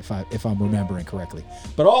grandson, if I'm remembering correctly.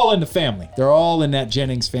 But all in the family. They're all in that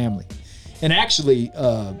Jennings family. And actually,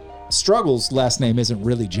 Struggle's last name isn't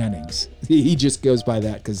really Jennings. He just goes by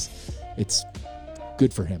that because it's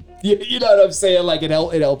good for him. You know what I'm saying? Like it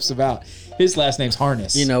helps him out. His last name's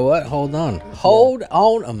Harness. You know what? Hold on. Hold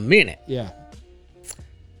on a minute. Yeah.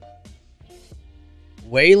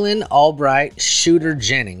 Waylon Albright Shooter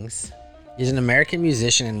Jennings is an American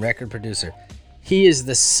musician and record producer. He is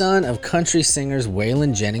the son of country singers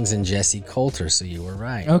Waylon Jennings and Jesse Coulter, so you were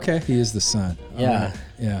right. Okay, he is the son. Yeah.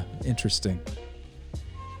 Yeah, interesting.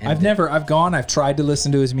 And I've tried to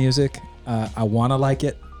listen to his music. I want to like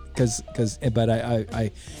it but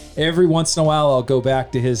I every once in a while I'll go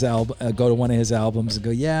back to his album, go to one of his albums and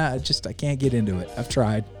go, I can't get into it. I've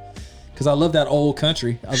tried. Because I love that old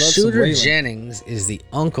country. I love Shooter Jennings is the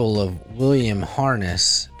uncle of William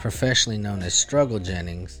Harness, professionally known as Struggle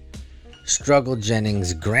Jennings. Struggle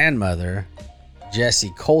Jennings' grandmother,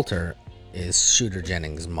 Jessie Coulter, is Shooter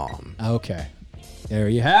Jennings' mom. Okay. There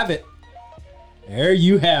you have it. There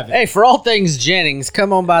you have it. Hey, for all things Jennings,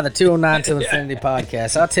 come on by the 209 Till Infinity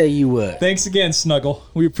podcast. I'll tell you what. Thanks again, Snuggle.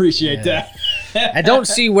 We appreciate that. I don't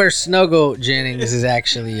see where Snuggle Jennings is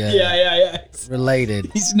actually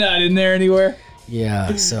related. He's not in there anywhere.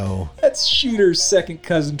 Yeah, so That's Shooter's second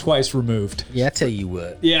cousin twice removed. yeah, I tell you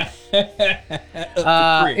what. Yeah.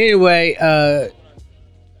 Anyway,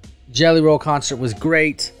 Jelly Roll concert was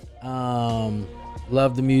great.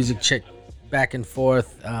 Love the music, check back and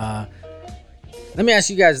forth. Let me ask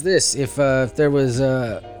you guys this: if there was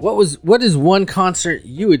what is one concert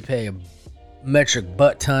you would pay a metric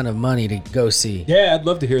butt ton of money to go see? Yeah, I'd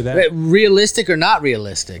love to hear that. Realistic or not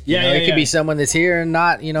realistic? Yeah, it could be someone that's here and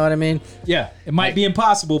not. You know what I mean? Yeah, it might be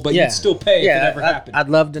impossible, but Yeah. you'd still pay if it ever happened. I'd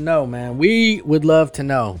love to know, man. We would love to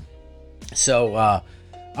know. So, all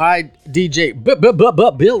right, DJ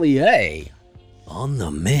Billy A on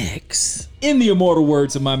the mix. In the immortal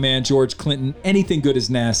words of my man George Clinton, anything good is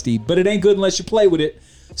nasty, but it ain't good unless you play with it.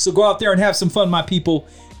 So go out there and have some fun, my people.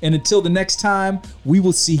 And until the next time, we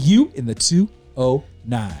will see you in the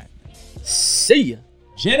 209. See ya.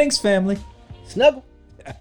 Jennings family. Snuggle.